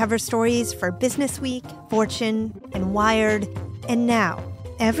 writing cover stories for Business Week, Fortune, and Wired. And now,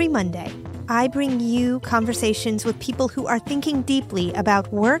 every Monday, I bring you conversations with people who are thinking deeply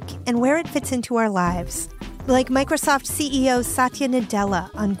about work and where it fits into our lives. Like Microsoft CEO Satya Nadella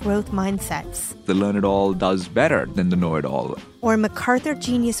on growth mindsets. The learn-it-all does better than the know-it-all. Or MacArthur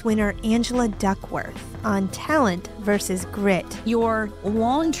Genius winner Angela Duckworth on talent versus grit. Your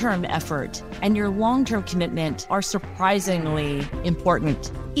long-term effort and your long-term commitment are surprisingly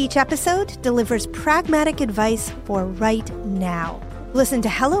important. Each episode delivers pragmatic advice for right now. Listen to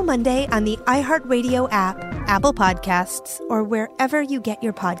Hello Monday on the iHeartRadio app, Apple Podcasts, or wherever you get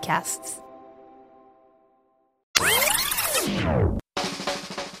your podcasts.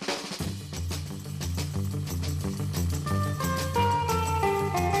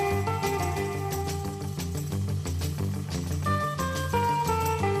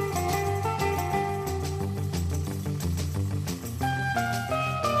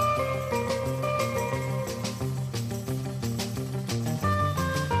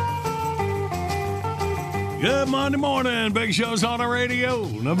 Good Monday morning. Big Show's on the radio.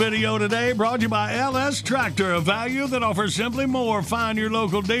 The video today brought to you by LS Tractor, a value that offers simply more. Find your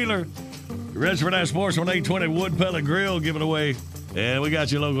local dealer. The rest for that Sports on 820 Wood Pellet Grill giving away. And we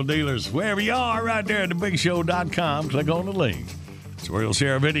got your local dealers. Wherever you are, right there at thebigshow.com. Click on the link. That's where you'll see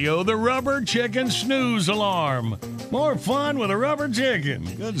our video, The Rubber Chicken Snooze Alarm. More fun with a rubber chicken.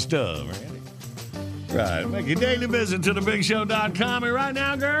 Good stuff, Randy. Right. Make your daily visit to thebigshow.com. And right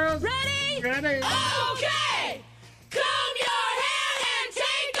now, girls. Ready? Ready. Okay. Comb your hair and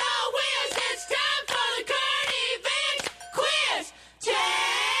take a whiz. It's time for the current events quiz. Take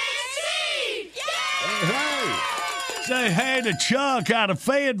Hey. Say hey to Chuck out of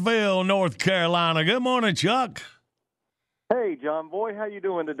Fayetteville, North Carolina. Good morning, Chuck. Hey, John Boy, how you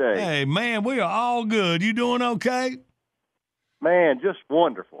doing today? Hey, man, we are all good. You doing okay? Man, just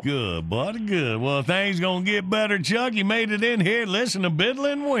wonderful. Good, buddy, good. Well, things going to get better, Chuck. You made it in here. Listen to Biddle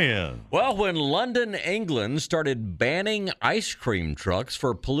and Win. Well, when London, England started banning ice cream trucks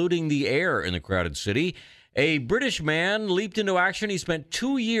for polluting the air in the crowded city, a British man leaped into action. He spent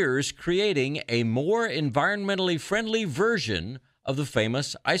 2 years creating a more environmentally friendly version of the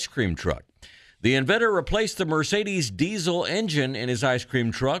famous ice cream truck. The inventor replaced the Mercedes diesel engine in his ice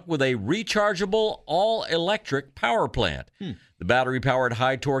cream truck with a rechargeable all-electric power plant. The battery-powered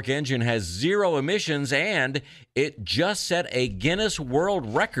high-torque engine has 0 emissions, and it just set a Guinness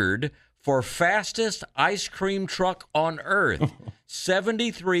World Record for fastest ice cream truck on Earth,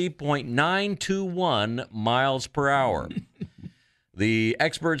 73.921 miles per hour. The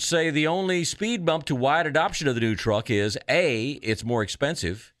experts say the only speed bump to wide adoption of the new truck is A, it's more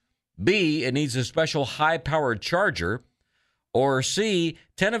expensive, B, it needs a special high-powered charger, or C,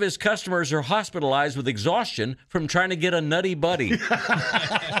 10 of his customers are hospitalized with exhaustion from trying to get a nutty buddy.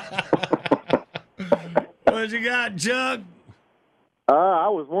 What you got, Chuck? I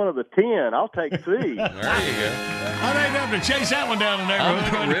was one of the 10. I'll take C. There you go. I think I have to chase that one down the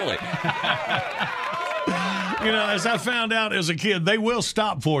neighborhood. Really? You know, as I found out as a kid, they will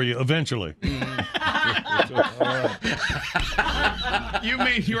stop for you eventually. You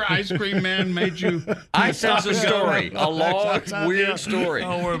mean your ice cream man made you? I sense a story. A long, weird story.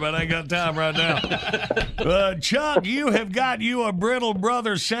 Don't worry about it. I ain't got time right now. Chuck, you have got you a Brittle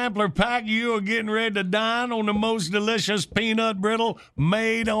Brothers sampler pack. You are getting ready to dine on the most delicious peanut brittle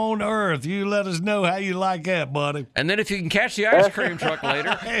made on earth. You let us know how you like that, buddy. And then if you can catch the ice cream truck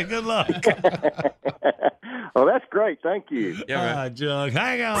later. Hey, good luck. Oh, that's great. Thank you. Yeah, all right, Chuck.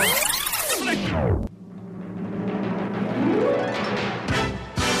 Hang on.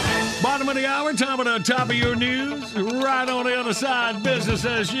 Bottom of the hour, time of the top of your news. Right on the other side, business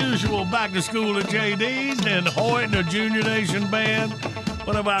as usual. Back to school at JD's and Hoyt and the Junior Nation Band.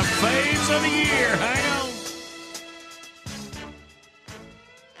 One of our faves of the year. Hang on.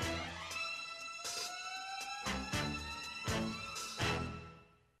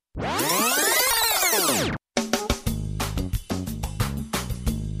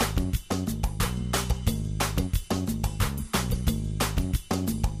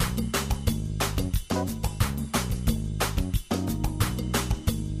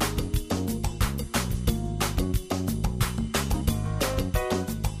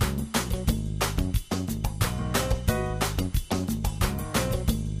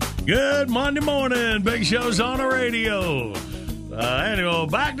 Good Monday morning. Big Show's on the radio. Annual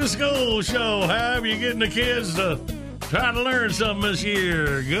back to school show. How are you getting the kids to try to learn something this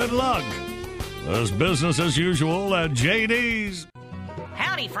year? Good luck. It's business as usual at JD's.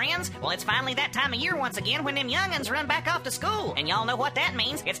 Howdy, friends. Well, it's finally that time of year once again when them young'uns run back off to school. And y'all know what that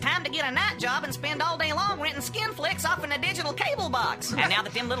means. It's time to get a night job and spend all day long renting skin flicks off in a digital cable box. And now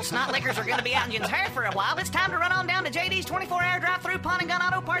that them little snot lickers are going to be out in Jen's hair for a while, it's time to run on down to JD's 24-hour drive-through pawn and gun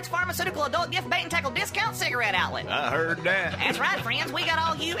auto parts pharmaceutical adult gift bait and tackle discount cigarette outlet. I heard that. That's right, friends. We got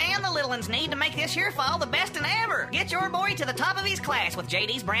all you and the little ones need to make this here fall the best in ever. Get your boy to the top of his class with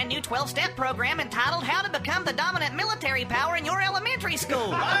JD's brand new 12-step program entitled How to Become the Dominant Military Power in Your Elementary School. Or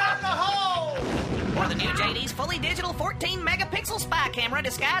the new JD's fully digital 14-megapixel spy camera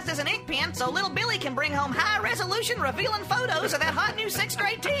disguised as an ink pen so little Billy can bring home high-resolution revealing photos of that hot new 6th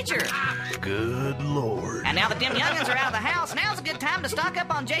grade teacher. Good Lord. And now that them young'uns are out of the house, now's a good time to stock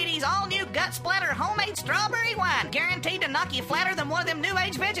up on JD's all-new gut splatter homemade strawberry wine, guaranteed to knock you flatter than one of them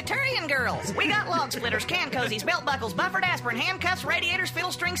new-age vegetarian girls. We got log splitters, can cozies, belt buckles, buffered aspirin, handcuffs, radiators,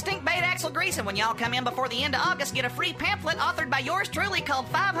 fiddle string, stink bait, axle grease, and when y'all come in before the end of August, get a free pamphlet authored by yours truly called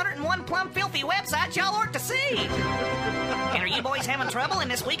 501 Plum Filthy Websites Y'all Ought to See. And are you boys having trouble in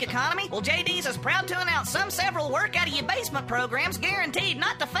this weak economy? Well, JD's is proud to announce some several work out of your basement programs guaranteed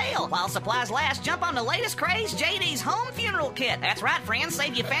not to fail. While supplies last, jump on the latest craze, JD's Home Funeral Kit. That's right, friends.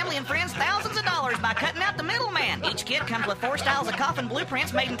 Save your family and friends thousands of dollars by cutting out the middleman. Each kit comes with 4 styles of coffin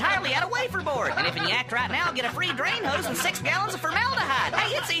blueprints made entirely out of wafer board. And if you act right now, get a free drain hose and 6 gallons of formaldehyde.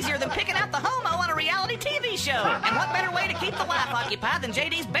 Hey, it's easier than picking out the homo on a reality TV show. And what better way to keep the wife occupied than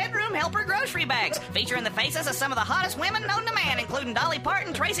JD's bedroom helper grocery bags, featuring the faces of some of the hottest women known to man, including Dolly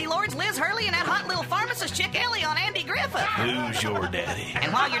Parton, Tracy Lords, Liz Hurley, and that hot little pharmacist chick Ellie on Andy Griffith. Who's your daddy?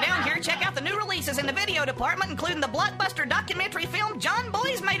 And while you're down here, check out the new releases in the video department, including the blockbuster documentary film John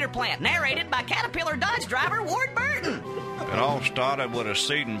Boy's Mater Plant, narrated by Caterpillar Dodge driver Ward Burton. It all started with a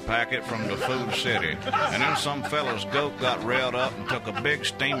seeding packet from the Food City. And then some fella's goat got railed up and took a big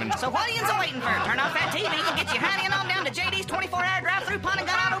steaming... So what are you waiting for? Turn off that TV and get you honeying on down to JD's 24-hour drive-through pawn and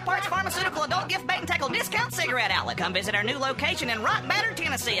gun auto parts pharmaceutical adult gift bait and tackle discount cigarette outlet. Come visit our new location in Rock Batter,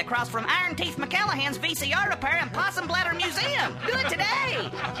 Tennessee, across from Iron Teeth McCallahan's VCR repair and Possum Bladder Museum. Do it today!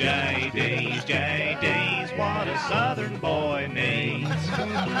 JD's, what a Southern boy needs.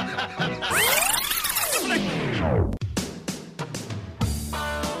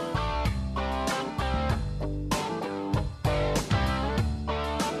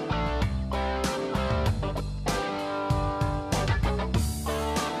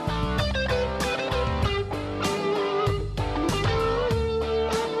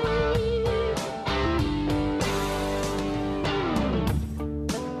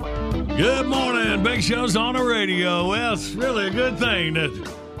 Good morning. Big Show's on the radio. Well, it's really a good thing that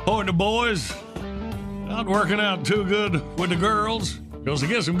the boys not working out too good with the girls because they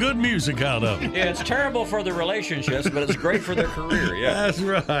get some good music out of it. Yeah, it's terrible for the relationships, but it's great for their career, yeah. That's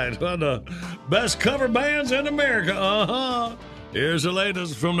right. One of the best cover bands in America. Uh-huh. Here's the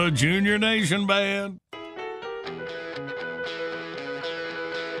latest from the Junior Nation Band.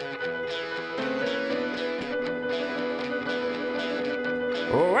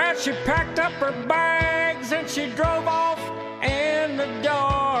 Well, she packed up her bags and she drove off in the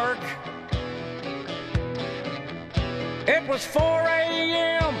dark. It was 4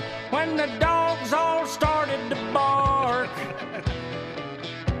 a.m. when the dogs all started to bark.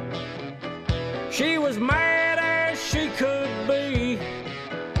 She was mad as she could be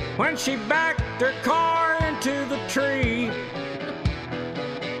when she backed her car into the tree.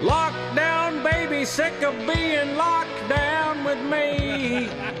 Locked down, baby, sick of being locked down with me.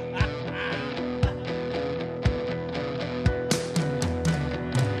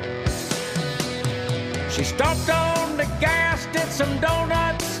 She stomped on the gas, did some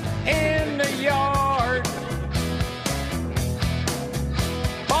donuts in the yard.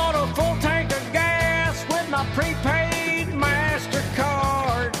 Bought a full tank of gas with my prepaid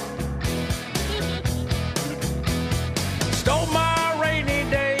MasterCard. Stole my rainy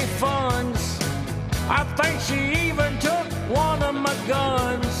day funds. I think she even took one of my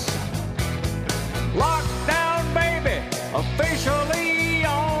guns. Locked down, baby, officially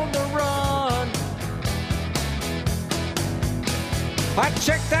on the run. I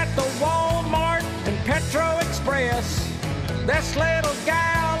checked at the Walmart and Petro Express. This little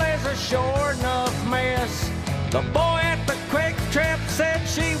gal is a sure enough mess. The boy at the Quick Trip said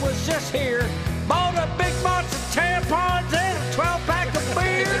she was just here. Bought a big box of tampons and a 12-pack of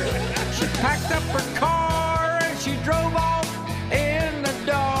beer. She packed up her car and she drove off in the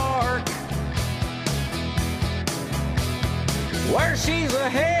dark. Where she's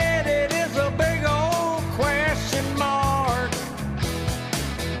headed is a big old question mark.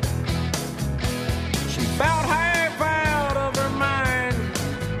 She's about half out of her mind,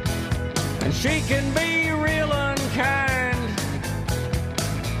 and she can be real unkind.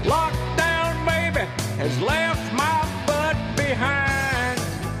 Lockdown, baby, has left my butt behind.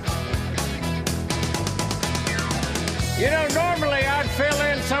 You know, normally I'd fill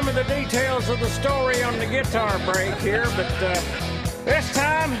in some of the details of the story on the guitar break here, but this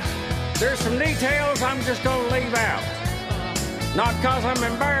time there's some details I'm just going to leave out. Not because I'm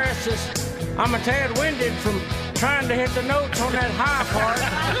embarrassed, just I'm a tad winded from trying to hit the notes on that high part,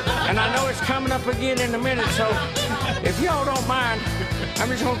 and I know it's coming up again in a minute, so if y'all don't mind, I'm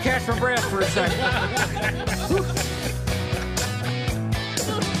just going to catch my breath for a second.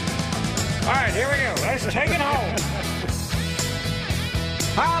 All right, here we go. Let's take it home.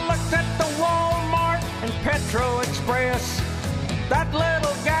 I looked at the Walmart and Petro Express. That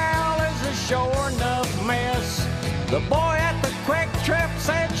little gal is a sure enough mess. The boy at the Quick Trip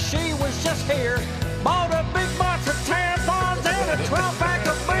said she was just here. Bought a big box of tampons and a 12-pack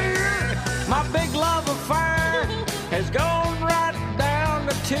of beer. My big love affair has gone right down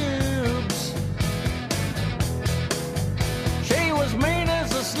the tubes. She was mean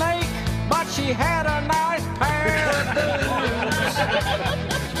as a snake, but she had a nice pair of boobs.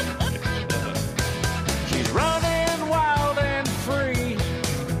 She's running wild and free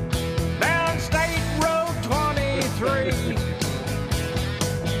down State Road 23.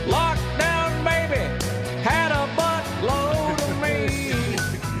 Lockdown, baby, had a buttload of me.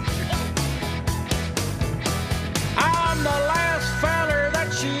 I'm the last feller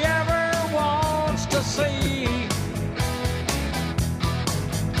that she ever wants to see.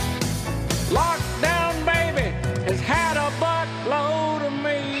 Lockdown, baby, has had a buttload of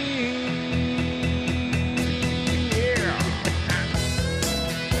me. Yeah.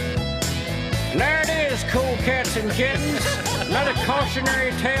 And there it is, cool cats and kittens. Another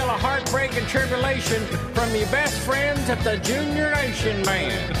cautionary tale of heartbreak and tribulation from your best friends at the Junior Nation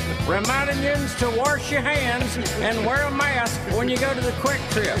Band. Reminding you to wash your hands and wear a mask when you go to the Quick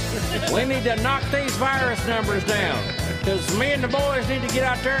Trip. We need to knock these virus numbers down, because me and the boys need to get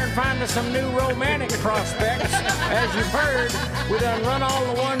out there and find us some new romantic prospects. As you've heard, we done run all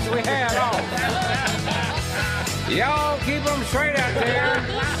the ones we had off. Y'all keep them straight out there.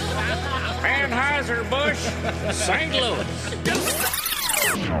 Anheuser-Busch, St. Louis.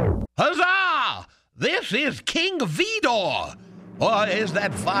 Huzzah! This is King Vidor. Or is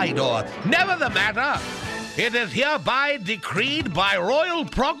that Vidor? Never the matter. It is hereby decreed by royal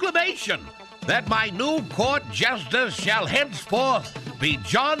proclamation that my new court jesters shall henceforth be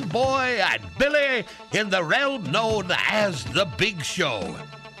John Boy and Billy in the realm known as the Big Show.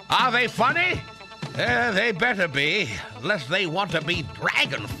 Are they funny? They better be, unless they want to be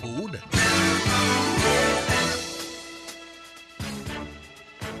dragon food.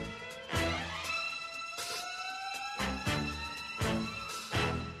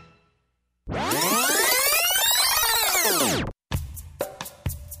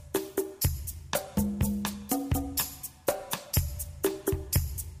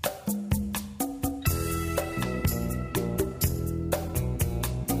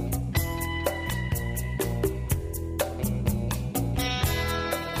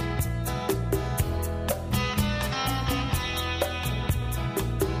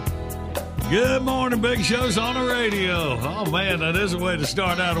 Good morning, Big Show's on the radio. Oh, man, that is a way to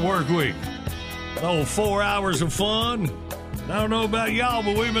start out a work week. Oh, 4 hours of fun. I don't know about y'all,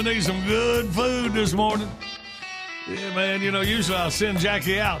 but we've been eating some good food this morning. Yeah, man, you know, usually I'll send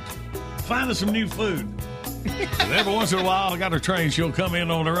Jackie out, find us some new food. And every once in a while, I got her trained. She'll come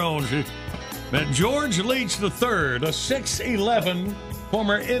in on her own. She met George Leach III, a 6'11",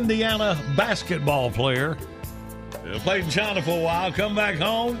 former Indiana basketball player. Played in China for a while, come back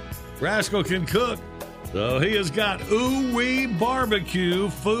home. Rascal can cook, so he has got Ooh Wee Barbecue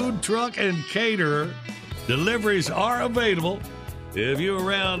food truck and caterer. Deliveries are available. If you're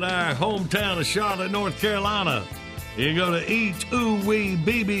around our hometown of Charlotte, North Carolina, you go to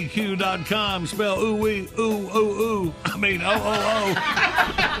eatooweebbq.com. Spell ooh wee, ooh, ooh, ooh. I mean, O-O-O.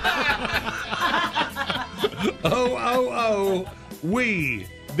 O-O-O.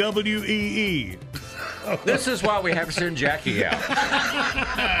 W-E-E. This is why we have to send Jackie out.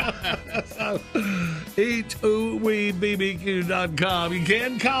 EatWeBBQ.com. You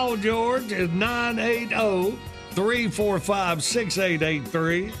can call George at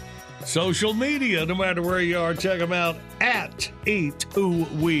 980-345-6883. Social media, no matter where you are, check them out at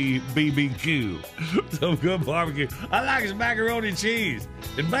EatWeBBQ. Some good barbecue. I like his macaroni and cheese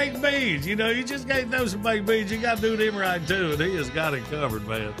and baked beans. You know, you just can't throw some baked beans. You got to do them right, too, and he has got it covered,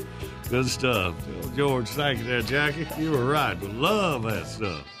 man. Good stuff. George, thank you there, Jackie. You were right. Love that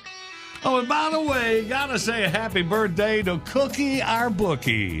stuff. Oh, and by the way, gotta say a happy birthday to Cookie, our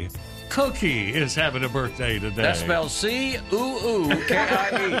bookie. Cookie is having a birthday today. That spells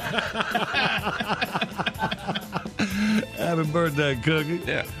C-O-O-K-I-E. Happy birthday, Cookie.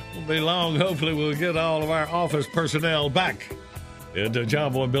 Yeah. Won't be long. Hopefully we'll get all of our office personnel back into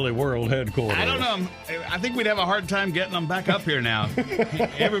John Boy and Billy World headquarters. I don't know. I think we'd have a hard time getting them back up here now.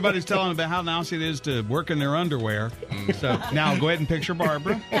 Everybody's telling about how nice it is to work in their underwear. So now go ahead and picture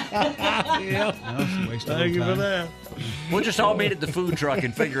Barbara. Yeah. Thank you for that. We'll just all meet at the food truck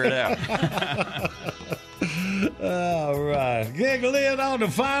and figure it out. All right. Giggle in on the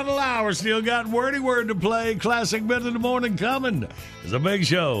final hour. Still got Wordy Word to play. Classic Bit in the Morning coming as a big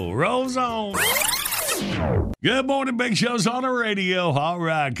show rolls on. Good morning, Big Show's on the radio. All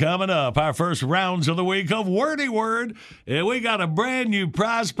right, coming up, our first rounds of the week of Wordy Word. And we got a brand new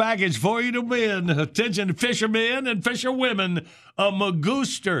prize package for you to win. Attention, fishermen and fisherwomen, a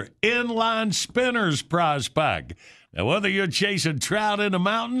Magooster Inline Spinners prize pack. Now, whether you're chasing trout in the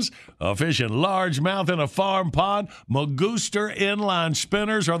mountains or fishing largemouth in a farm pond, Magooster Inline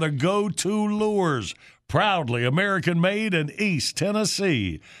Spinners are the go-to lures. Proudly American-made in East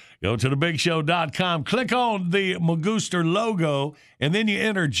Tennessee. Go to thebigshow.com, click on the Magooster logo, and then you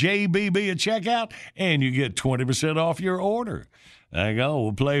enter JBB at checkout, and you get 20% off your order. There you go.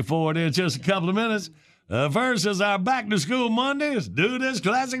 We'll play for it in just a couple of minutes. First is our Back to School Monday. Let's do this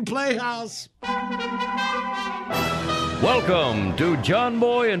classic Playhouse. Welcome to John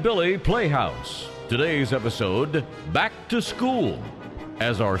Boy and Billy Playhouse. Today's episode, Back to School.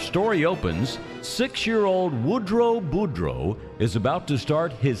 As our story opens, 6-year-old Woodrow Boudreaux is about to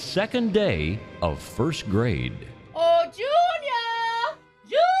start his second day of first grade. Oh, Junior!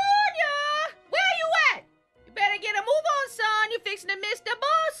 Junior! Where you at? You better get a move on, son. You're fixing to miss the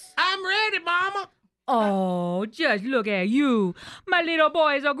bus. I'm ready, Mama. Oh, just look at you. My little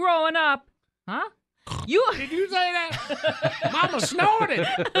boys are growing up. Huh? You Did you say that? Mama snorted.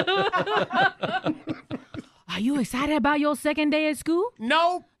 Are you excited about your second day at school?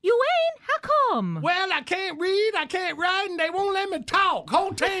 No. You ain't? How come? Well, I can't read, I can't write, and they won't let me talk.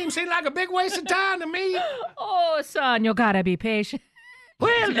 Whole team seems like a big waste of time to me. Oh, son, you gotta be patient.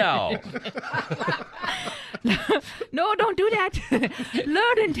 Well, now. No, don't do that.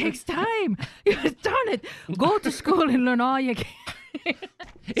 Learning takes time. Darn it. Go to school and learn all you can.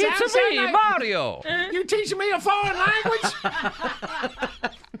 It's me, like Mario. You teaching me a foreign language?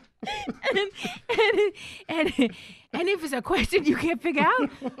 And if it's a question you can't figure out,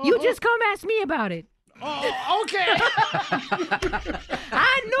 you just come ask me about it. Oh, okay.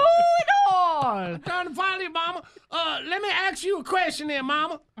 I know it all. I'm trying to follow you, Mama. Let me ask you a question then,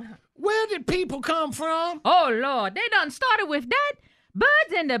 Mama. Where did people come from? Oh, Lord, they done started with that?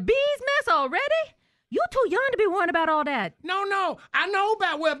 Birds and the bees mess already? You too young to be worrying about all that. No. I know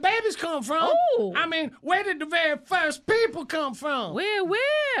about where babies come from. Oh. I mean, where did the very first people come from?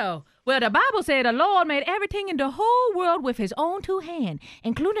 Well, the Bible said the Lord made everything in the whole world with his own two hands,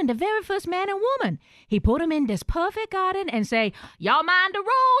 including the very first man and woman. He put them in this perfect garden and say, y'all mind the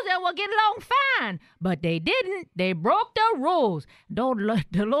rules and we'll get along fine. But they didn't. They broke the rules. The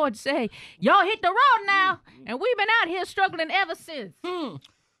Lord say, y'all hit the road now, and we've been out here struggling ever since.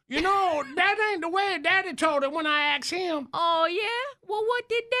 You know, that ain't the way Daddy told it when I asked him. Oh, yeah? Well, what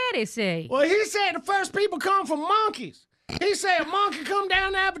did Daddy say? Well, he said the first people come from monkeys. He said a monkey come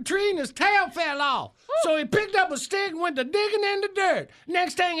down out of a tree and his tail fell off. So he picked up a stick and went to digging in the dirt.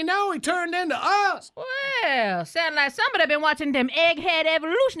 Next thing you know, he turned into us. Well, sound like somebody been watching them egghead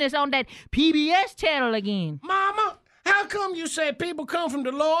evolutionists on that PBS channel again. Mama, how come you say people come from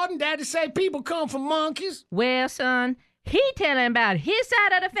the Lord and Daddy say people come from monkeys? Well, son, he telling about his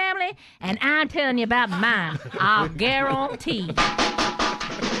side of the family, and I'm telling you about mine. I'll guarantee.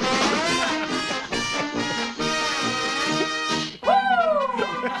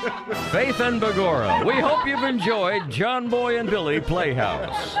 Faith and Begora. We hope you've enjoyed John Boy and Billy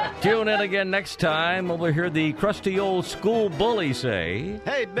Playhouse. Tune in again next time when we hear the crusty old school bully say,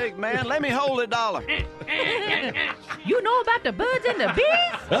 Hey, big man, let me hold $1. You know about the birds and the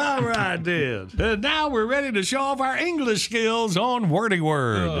bees? All right, then. And now we're ready to show off our English skills on Wordy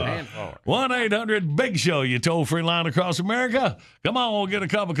Word. 1-800-BIG-SHOW, you toll-free line across America. Come on, we'll get a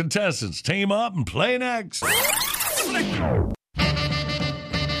couple contestants. Team up and play next.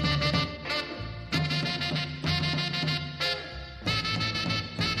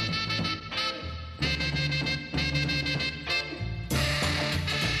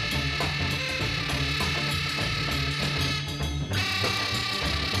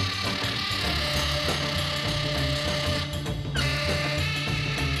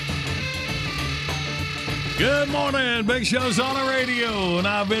 Good morning. Big Show's on the radio. And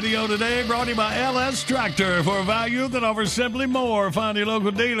our video today brought to you by LS Tractor. For a value that offers simply more. Find your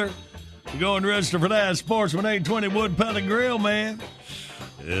local dealer. Go and register for that. Sportsman 820 Wood Pellet Grill, man.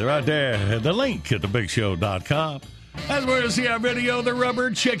 Right there. The link at thebigshow.com. That's where to see our video, the rubber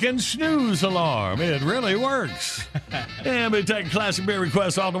chicken snooze alarm. It really works. And we take classic beer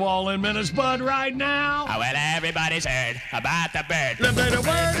requests off the wall in minutes, but right now... Oh, well, everybody's heard about the bird. The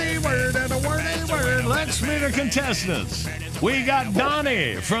wordy word and a wordy word. Let's meet our contestants. We got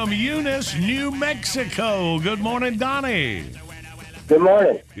Donnie from Eunice, New Mexico. Good morning, Donnie. Good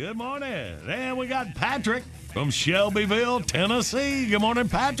morning. Good morning. And we got Patrick from Shelbyville, Tennessee. Good morning,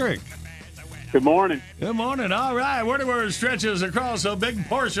 Patrick. Good morning. Good morning. All right. Wordy Word stretches across a big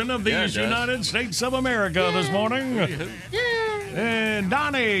portion of these United States of America this morning. And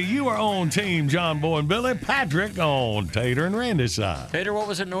Donnie, you are on Team John Boy and Billy. Patrick on Tater and Randy's side. Tater, what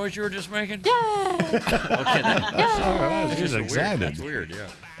was the noise you were just making? Okay, All right. She's excited. That's weird, yeah.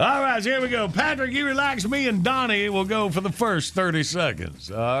 All right. So here we go. Patrick, you relax. Me and Donnie will go for the first 30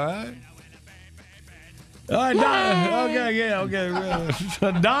 seconds. All right. All right, okay.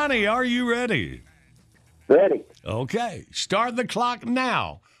 Donnie, are you ready? Ready. Okay, start the clock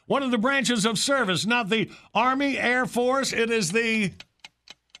now. One of the branches of service, not the Army, Air Force. It is the...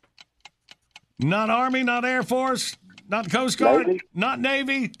 Not Army, not Air Force, not Coast Guard, Navy. Not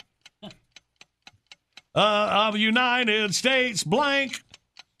Navy. Of United States, blank.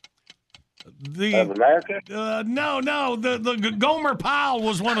 Of America? No. The Gomer Pyle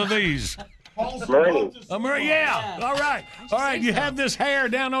was one of these. Marines. Yeah. All right. You have this hair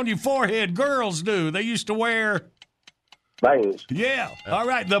down on your forehead. Girls do. They used to wear... Bangs. Yeah. All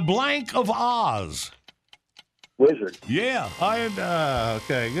right. The blank of Oz. Wizard. Yeah.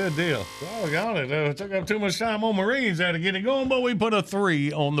 Okay. Good deal. Oh, got it. It took up too much time on Marines there to get it going, but we put a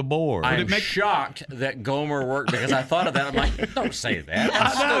 3 on the board. I'm shocked that Gomer worked because I thought of that. I'm like, don't say that.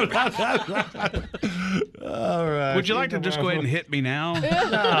 I know. All right. Would you like to just go ahead and hit me now?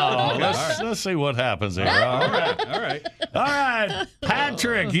 No. Let's see what happens here. All right.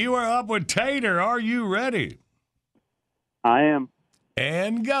 Patrick, you are up with Tater. Are you ready? I am.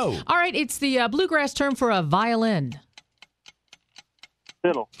 And go. All right, it's the bluegrass term for a violin.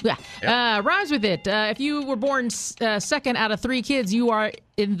 Fiddle. Yeah. Rhymes with it. If you were born second out of 3 kids, you are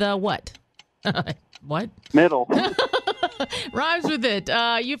in the what? What? Middle. Rhymes with it.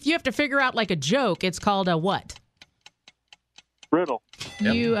 If you have to figure out like a joke, it's called a what? Riddle.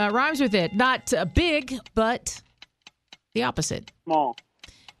 You rhymes with it. Not big, but the opposite. Small.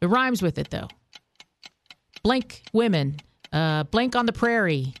 It rhymes with it, though. Blank women. Blank on the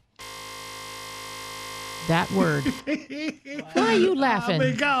prairie. That word. Why are you laughing?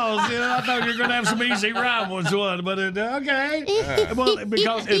 Because I thought you were going to have some easy rhyme ones, but okay. Well,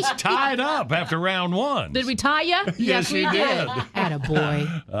 because it's tied up after round 1. Did we tie you? Yes, we did.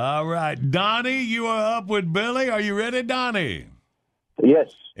 Attaboy. All right. Donnie, you are up with Billy. Are you ready, Donnie?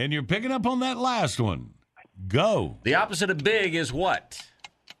 Yes. And you're picking up on that last one. Go. The opposite of big is what?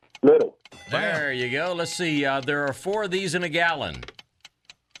 Little. There you go. Let's see. There are 4 of these in a gallon.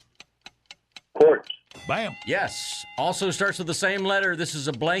 Quart. Bam. Yes. Also starts with the same letter. This is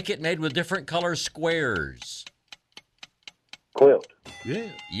a blanket made with different color squares. Quilt. Yeah.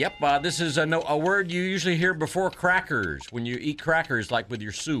 Yep. This is a word you usually hear before crackers, when you eat crackers like with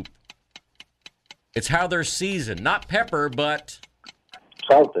your soup. It's how they're seasoned. Not pepper, but...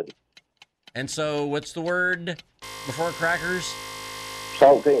 Salted. And so what's the word before crackers?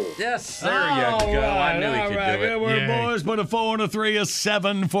 Saltine. Yes, there you go. I knew he could do it. Good work, boys. Put a 4 and a 3, a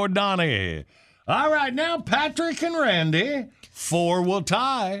 7 for Donnie. All right, now Patrick and Randy. 4 will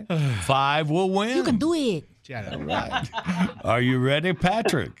tie. 5 will win. You can do it. All right. Are you ready,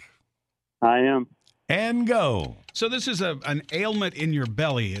 Patrick? I am. And go. So this is an ailment in your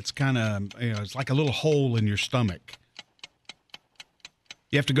belly. It's kind of, it's like a little hole in your stomach.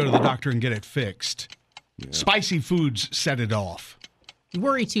 You have to go to the doctor and get it fixed. Spicy foods set it off. You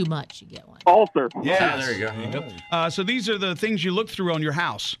worry too much, you get one. Ulcer. Yeah, there you go. So these are the things you look through on your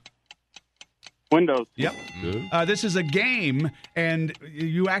house. Windows. Yep. This is a game, and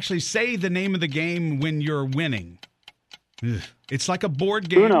you actually say the name of the game when you're winning. Ugh. It's like a board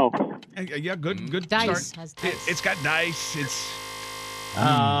game. Uno. Yeah, good Dice start. has dice. It's got dice. It's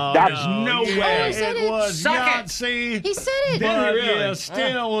There's no way. he said it it. was Suck it. Yahtzee. He said it. But Really? yeah,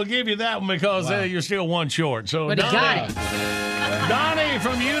 still, we'll give you that one because you're still one short. So But he got it. Donnie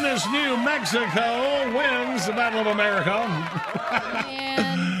from Eunice, New Mexico wins the Battle of America.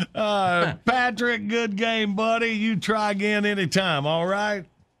 Man. Patrick, good game, buddy. You try again anytime, all right?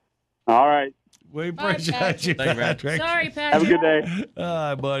 All right. We Bye, appreciate you, Thank you, man. Patrick. Sorry, Patrick. Have a good day. All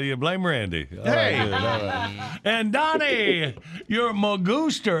right, buddy. You blame Randy. All Hey. right, good. All right. And Donnie, your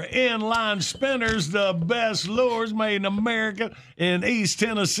Magooster inline spinners, the best lures made in America in East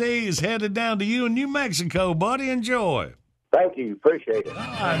Tennessee, is headed down to you in New Mexico, buddy. Enjoy. Thank you. Appreciate it. All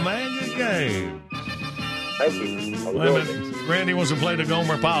right, man. Good game. Thank you. Wait a minute. Randy wants to play the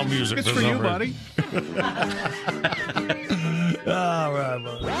Gomer Pyle music. It's for for you, some buddy. reason. All right,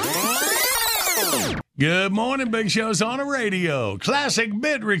 buddy. Good morning, Big Show's on the radio. Classic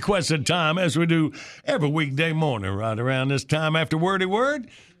bit requested time, as we do every weekday morning, right around this time after Wordy Word.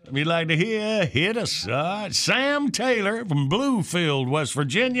 We'd like to hear Hit Us. Sam Taylor from Bluefield, West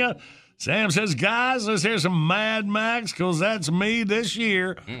Virginia. Sam says, guys, let's hear some Mad Max, because that's me this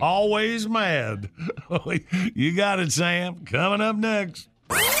year. Always mad. You got it, Sam. Coming up next.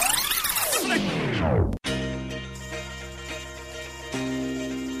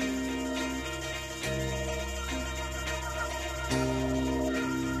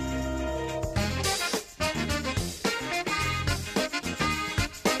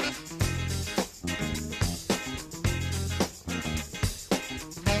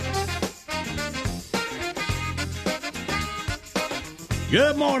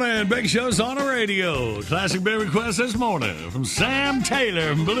 Good morning, Big Show's on the radio. Classic bit request this morning from Sam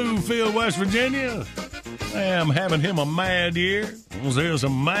Taylor from Bluefield, West Virginia. I'm having him a mad year. Let's hear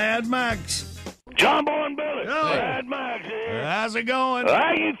some Mad Max. John Boy and Billy. Oh. Mad Max here. How's it going?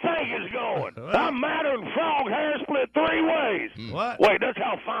 How you think it's going? I'm madder than frog hair split 3 ways. What? Wait, that's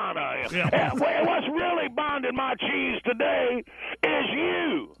how fine I am. Yeah. Well, what's really bonding my cheese today is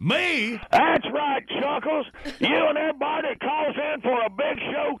you. Me? That's right, Chuckles. You and everybody that calls in for a Big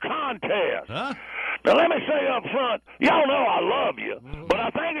Show contest. Huh? Now, let me say up front, y'all know I love you, but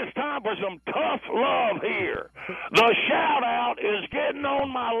I think it's time for some tough love here. The shout-out is getting on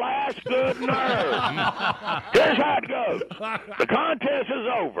my last good nerve. Here's how it goes. The contest is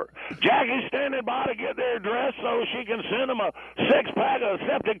over. Jackie's standing by to get their address so she can send them a 6-pack of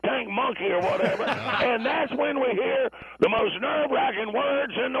septic tank monkey or whatever, and that's when we hear the most nerve-wracking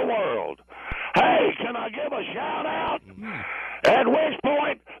words in the world. Hey, can I give a shout-out? At which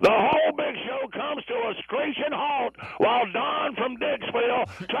point, the whole Big Show comes to a screeching halt while Don from Dixville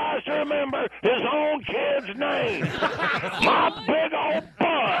tries to remember his own kid's name. My big old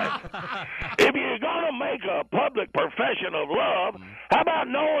butt. If you're going to make a public profession of love, how about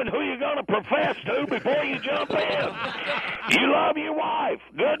knowing who you're going to profess to before you jump in? You love your wife.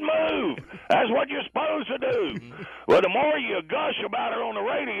 Good move. That's what you're supposed to do. Well, the more you gush about her on the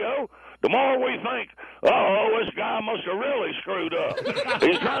radio, the more we think, this guy must have really screwed up.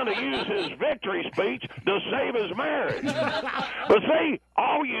 He's trying to use his victory speech to save his marriage. But see,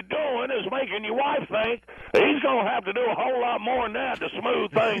 all you're doing is making your wife think he's going to have to do a whole lot more than that to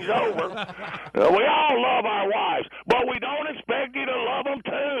smooth things over. We all love our wives, but we don't expect you to love them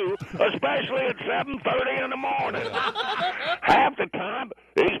too, especially at 7:30 in the morning. Half the time,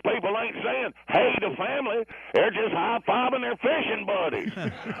 these people ain't saying, hey to family. They're just high-fiving their fishing buddies.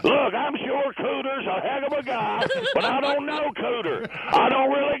 Look, I'm sure Cooter's a heck of a guy, but I don't know Cooter. I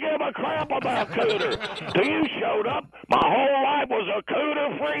don't really give a crap about Cooter. Till you showed up, my whole life was a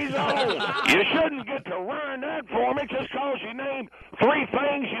Cooter-free zone. You shouldn't get to ruin that for me just because you named 3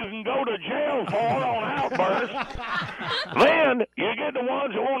 things you can go to jail for on Outburst. Then you get the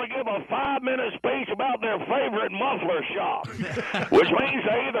ones who want to give a 5-minute speech about their favorite muffler shop, which means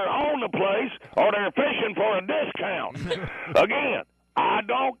they either own the place or they're fishing for a discount. Again, I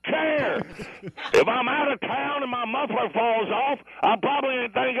don't care. If I'm out of town and my muffler falls off, I probably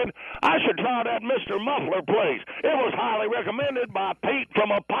ain't thinking I should try that Mr. Muffler place. It was highly recommended by Pete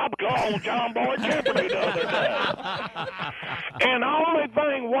from a Popka on John Boy Jeopardy the other day. And the only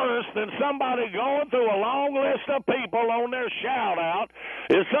thing worse than somebody going through a long list of people on their shout-out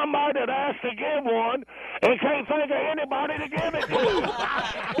is somebody that has to give one and can't think of anybody to give it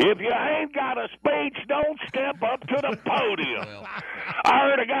to. If you ain't got a speech, don't step up to the podium. I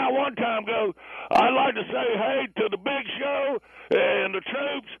heard a guy one time go, I'd like to say hey to the Big Show and the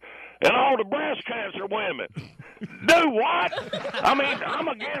troops and all the breast cancer women. Do what? I mean, I'm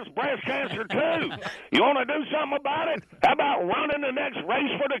against breast cancer, too. You want to do something about it? How about running the next race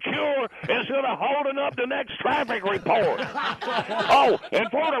for the cure instead of holding up the next traffic report? Oh, and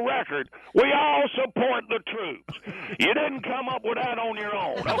for the record, we all support the troops. You didn't come up with that on your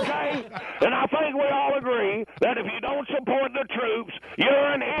own, okay? And I think we all agree that if you don't support the troops,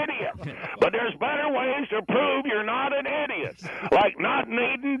 you're an idiot. But there's better ways to prove you're not an idiot, like not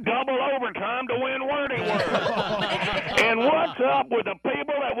needing double overtime to win Wordy World. And what's up with the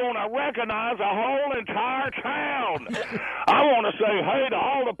people that want to recognize a whole entire town? I want to say hey to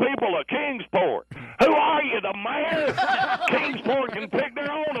all the people of Kingsport. Who are you, the mayor? Kingsport can pick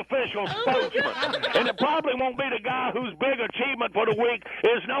their own official spokesman. And it probably won't be the guy whose big achievement for the week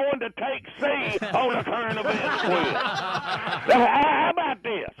is knowing to take C on a current events quiz. How about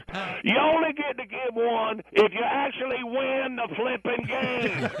this? You only get to give one if you actually win the flipping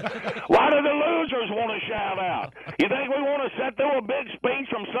game. Why do the losers want to shout out? You think we want to sit through a big speech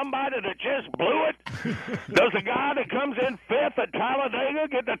from somebody that just blew it? Does the guy that comes in fifth at Talladega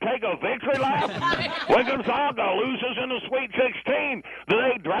get to take a victory lap? When Gonzaga loses in the Sweet 16, do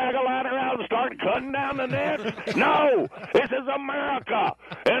they drag a ladder out and start cutting down the nets? No, this is America.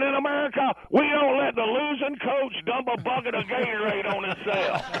 And in America, we don't let the losing coach dump a bucket of Gatorade on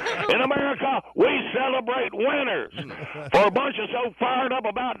himself. In America, we celebrate winners. For a bunch of so fired up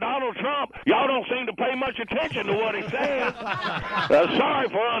about Donald Trump, y'all don't seem to pay much attention to what he says. Sorry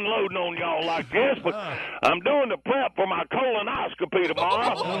for unloading on y'all like this, but I'm doing the prep for my colonoscopy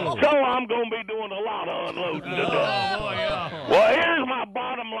tomorrow, so I'm going to be doing a lot of unloading today. Well, here's my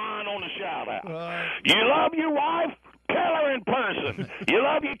bottom line on the shout-out. You love your wife? Tell her in person. You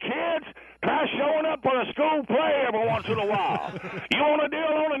love your kids? Try showing up for a school play every once in a while. You want a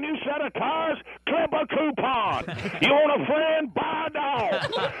deal on a new set of tires? Clip a coupon. You want a friend? Buy a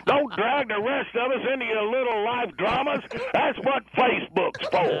dog. Don't drag the rest of us into your little life dramas. That's what Facebook's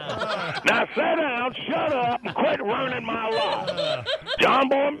for. Now sit down, shut up, and quit ruining my life. John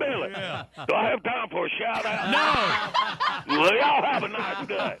Boy and Billy. Do I have time for a shout-out? No. Well, y'all have a nice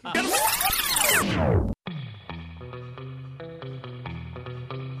day.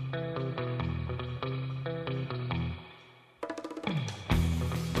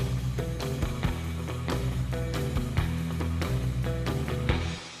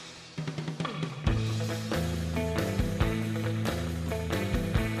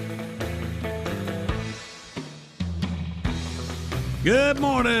 Good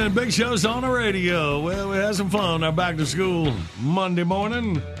morning. Big Show's on the radio. Well, we had some fun. Our back to school Monday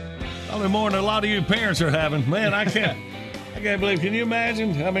morning. Probably more than a lot of you parents are having. Man, I can't believe. Can you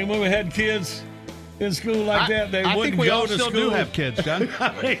imagine? I mean, when we had kids in school like that, they wouldn't go to school. I think we all still do have kids, John.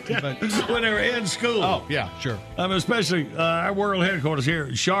 When they were in school. Oh, yeah, sure. Especially our world headquarters here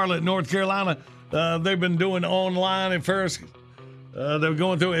in Charlotte, North Carolina. They've been doing online at first. They're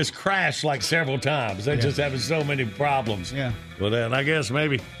going through it's crashed like several times. They're just having so many problems. Yeah. Well, then I guess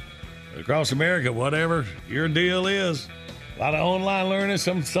maybe across America, whatever your deal is, a lot of online learning.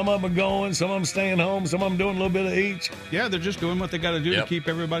 Some of them are going, some of them staying home, some of them doing a little bit of each. Yeah, they're just doing what they got to do to keep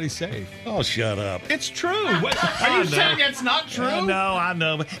everybody safe. Oh, shut up. It's true. Are you saying it's not true? No, I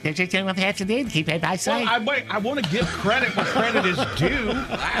know. But they're just doing what they have to do to keep everybody safe. Well, I want to give credit where credit is due.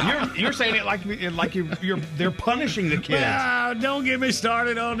 You're saying it like they're punishing the kids. Don't get me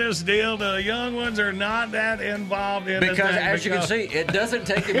started on this deal. The young ones are not that involved in it. Because as you can see, it doesn't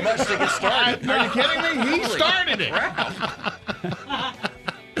take him much to get started. Are you kidding me? He started it.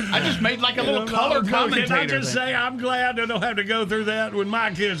 I just made like a little color commentator. Can I just say I'm glad I don't have to go through that when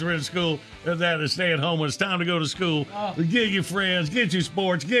my kids were in school. That is stay at home when it's time to go to school. Get your friends, get your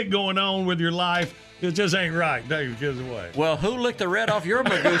sports, get going on with your life. It just ain't right. Take your kids away. Well, who licked the red off your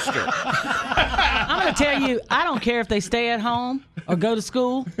magooster? I'm going to tell you, I don't care if they stay at home or go to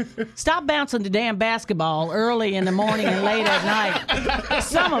school. Stop bouncing the damn basketball early in the morning and late at night.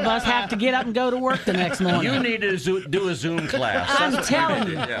 Some of us have to get up and go to work the next morning. You need to do a Zoom class. I'm telling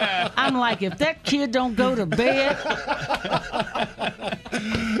you. Yeah. I'm like, if that kid don't go to bed.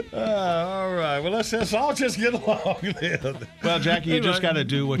 All right. Well, let's all just get along then. Well, Jackie, you just got to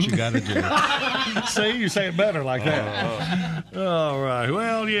do what you got to do. See, you say it better like that. All right.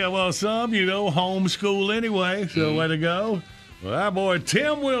 Well, yeah, some, homeschool anyway, so way to go. Well, our boy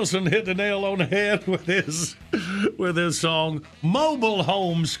Tim Wilson hit the nail on the head with his song, Mobile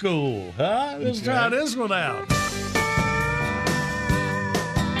Homeschool. Huh? Let's try this one out.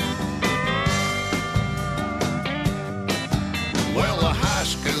 Well, the high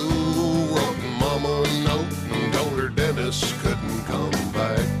school wrote Mama a note and told her Dennis couldn't come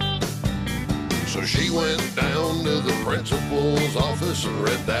back. So she went down to the principal's office and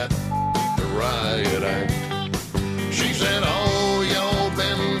read that, the riot act. She said, oh, y'all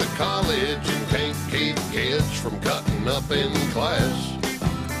been to college and can't keep kids from cutting up in class.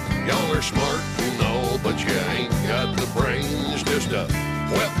 Y'all are smart and all, but you ain't got the brains just to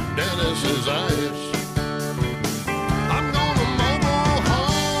whip Dennis's eyes. I'm gonna mobile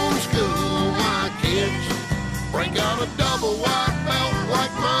homeschool my kids, break out a double white belt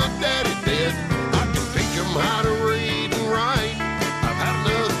like my daddy did. I can teach them how to read and write. I've had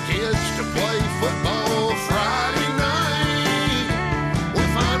enough kids to play football Friday night.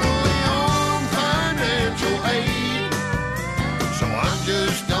 We're finally on financial aid, so I'm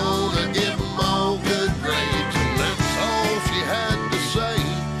just gonna give them all good grades, and that's all she had to say.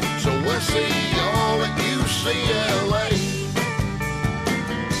 So we'll see y'all at UCLA.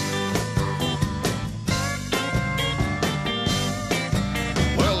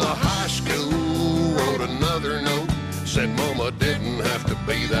 Well, the high school wrote another note, said Mama didn't have to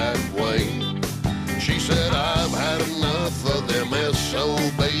be that way. She said, I've had enough of them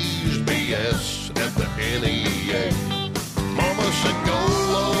SOBs, BS at the NEA. Mama said, go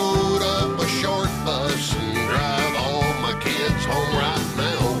load up a short bus and drive all my kids home right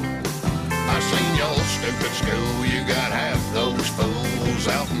now. I seen y'all stupid school, you got half those fools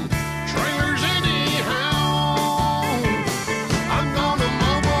out in trailers anyhow. I'm gonna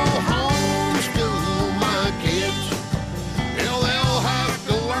mobile homeschool my kids. Hell, they'll have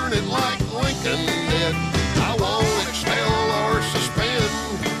to learn it like Lincoln did. I won't expel or suspend.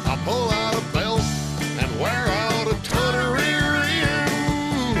 I'll pull out a belt and wear out a ton of rear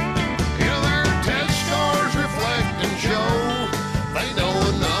end. Yeah, their test scores reflect and show they know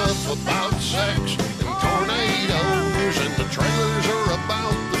enough about sex and tornadoes, and the trailers are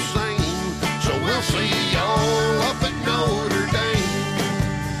about the same. So we'll see y'all up at Notre Dame.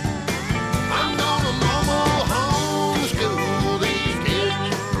 I'm gonna mobile homeschool these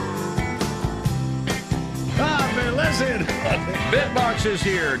kids. Man, listen. Bitbox is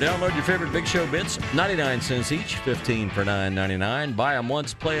here. Download your favorite Big Show bits, 99 cents each, 15 for $9.99. Buy them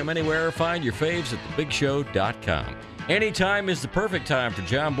once, play them anywhere. Find your faves at thebigshow.com. Anytime is the perfect time for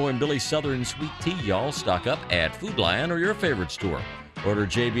John Boy and Billy's Southern Sweet Tea, y'all. Stock up at Food Lion or your favorite store. Order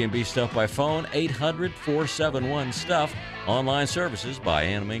JB&B Stuff by phone, 800-471-STUFF. Online services by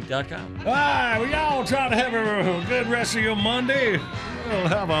animinc.com. All right, well, y'all try to have a good rest of your Monday. We'll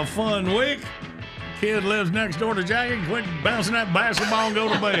have a fun week. Kid lives next door to Jackie. Quit bouncing that basketball and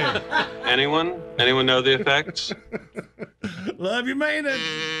go to bed. Anyone know the effects? Love you, mean it.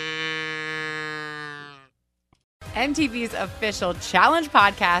 MTV's official Challenge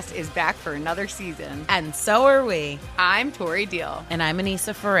podcast is back for another season. And so are we. I'm Tori Deal. And I'm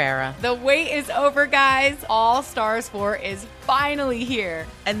Anissa Ferreira. The wait is over, guys. All Stars 4 is finally here.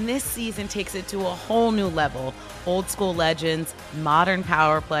 And this season takes it to a whole new level. Old school legends, modern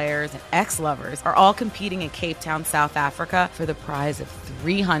power players, and ex-lovers are all competing in Cape Town, South Africa for the prize of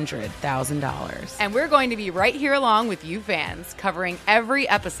 $300,000. And we're going to be right here along with you fans, covering every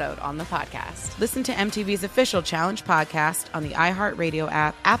episode on the podcast. Listen to MTV's official Challenge podcast on the iHeartRadio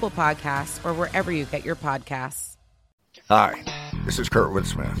app, Apple Podcasts, or wherever you get your podcasts. Hi, this is Kurtwood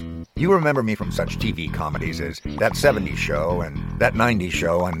Smith. You remember me from such TV comedies as That 70s Show and That 90s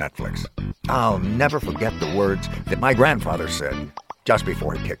Show on Netflix. I'll never forget the words that my grandfather said just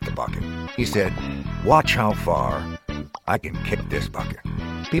before he kicked the bucket. He said, "Watch how far I can kick this bucket."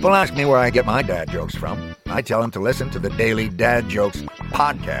 People ask me where I get my dad jokes from. I tell them to listen to the Daily Dad Jokes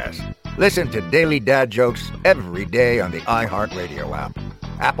podcast. Listen to Daily Dad Jokes every day on the iHeartRadio app,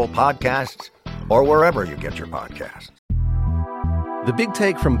 Apple Podcasts, or wherever you get your podcasts. The Big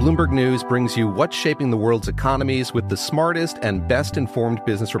Take from Bloomberg News brings you what's shaping the world's economies with the smartest and best-informed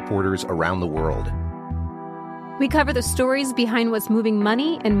business reporters around the world. We cover the stories behind what's moving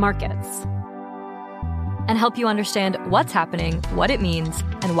money and markets, and help you understand what's happening, what it means,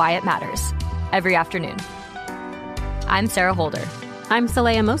 and why it matters every afternoon. I'm Sarah Holder. I'm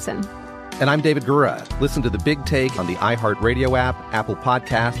Saleha Mohsin. And I'm David Gura. Listen to The Big Take on the iHeartRadio app, Apple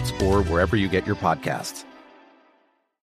Podcasts, or wherever you get your podcasts.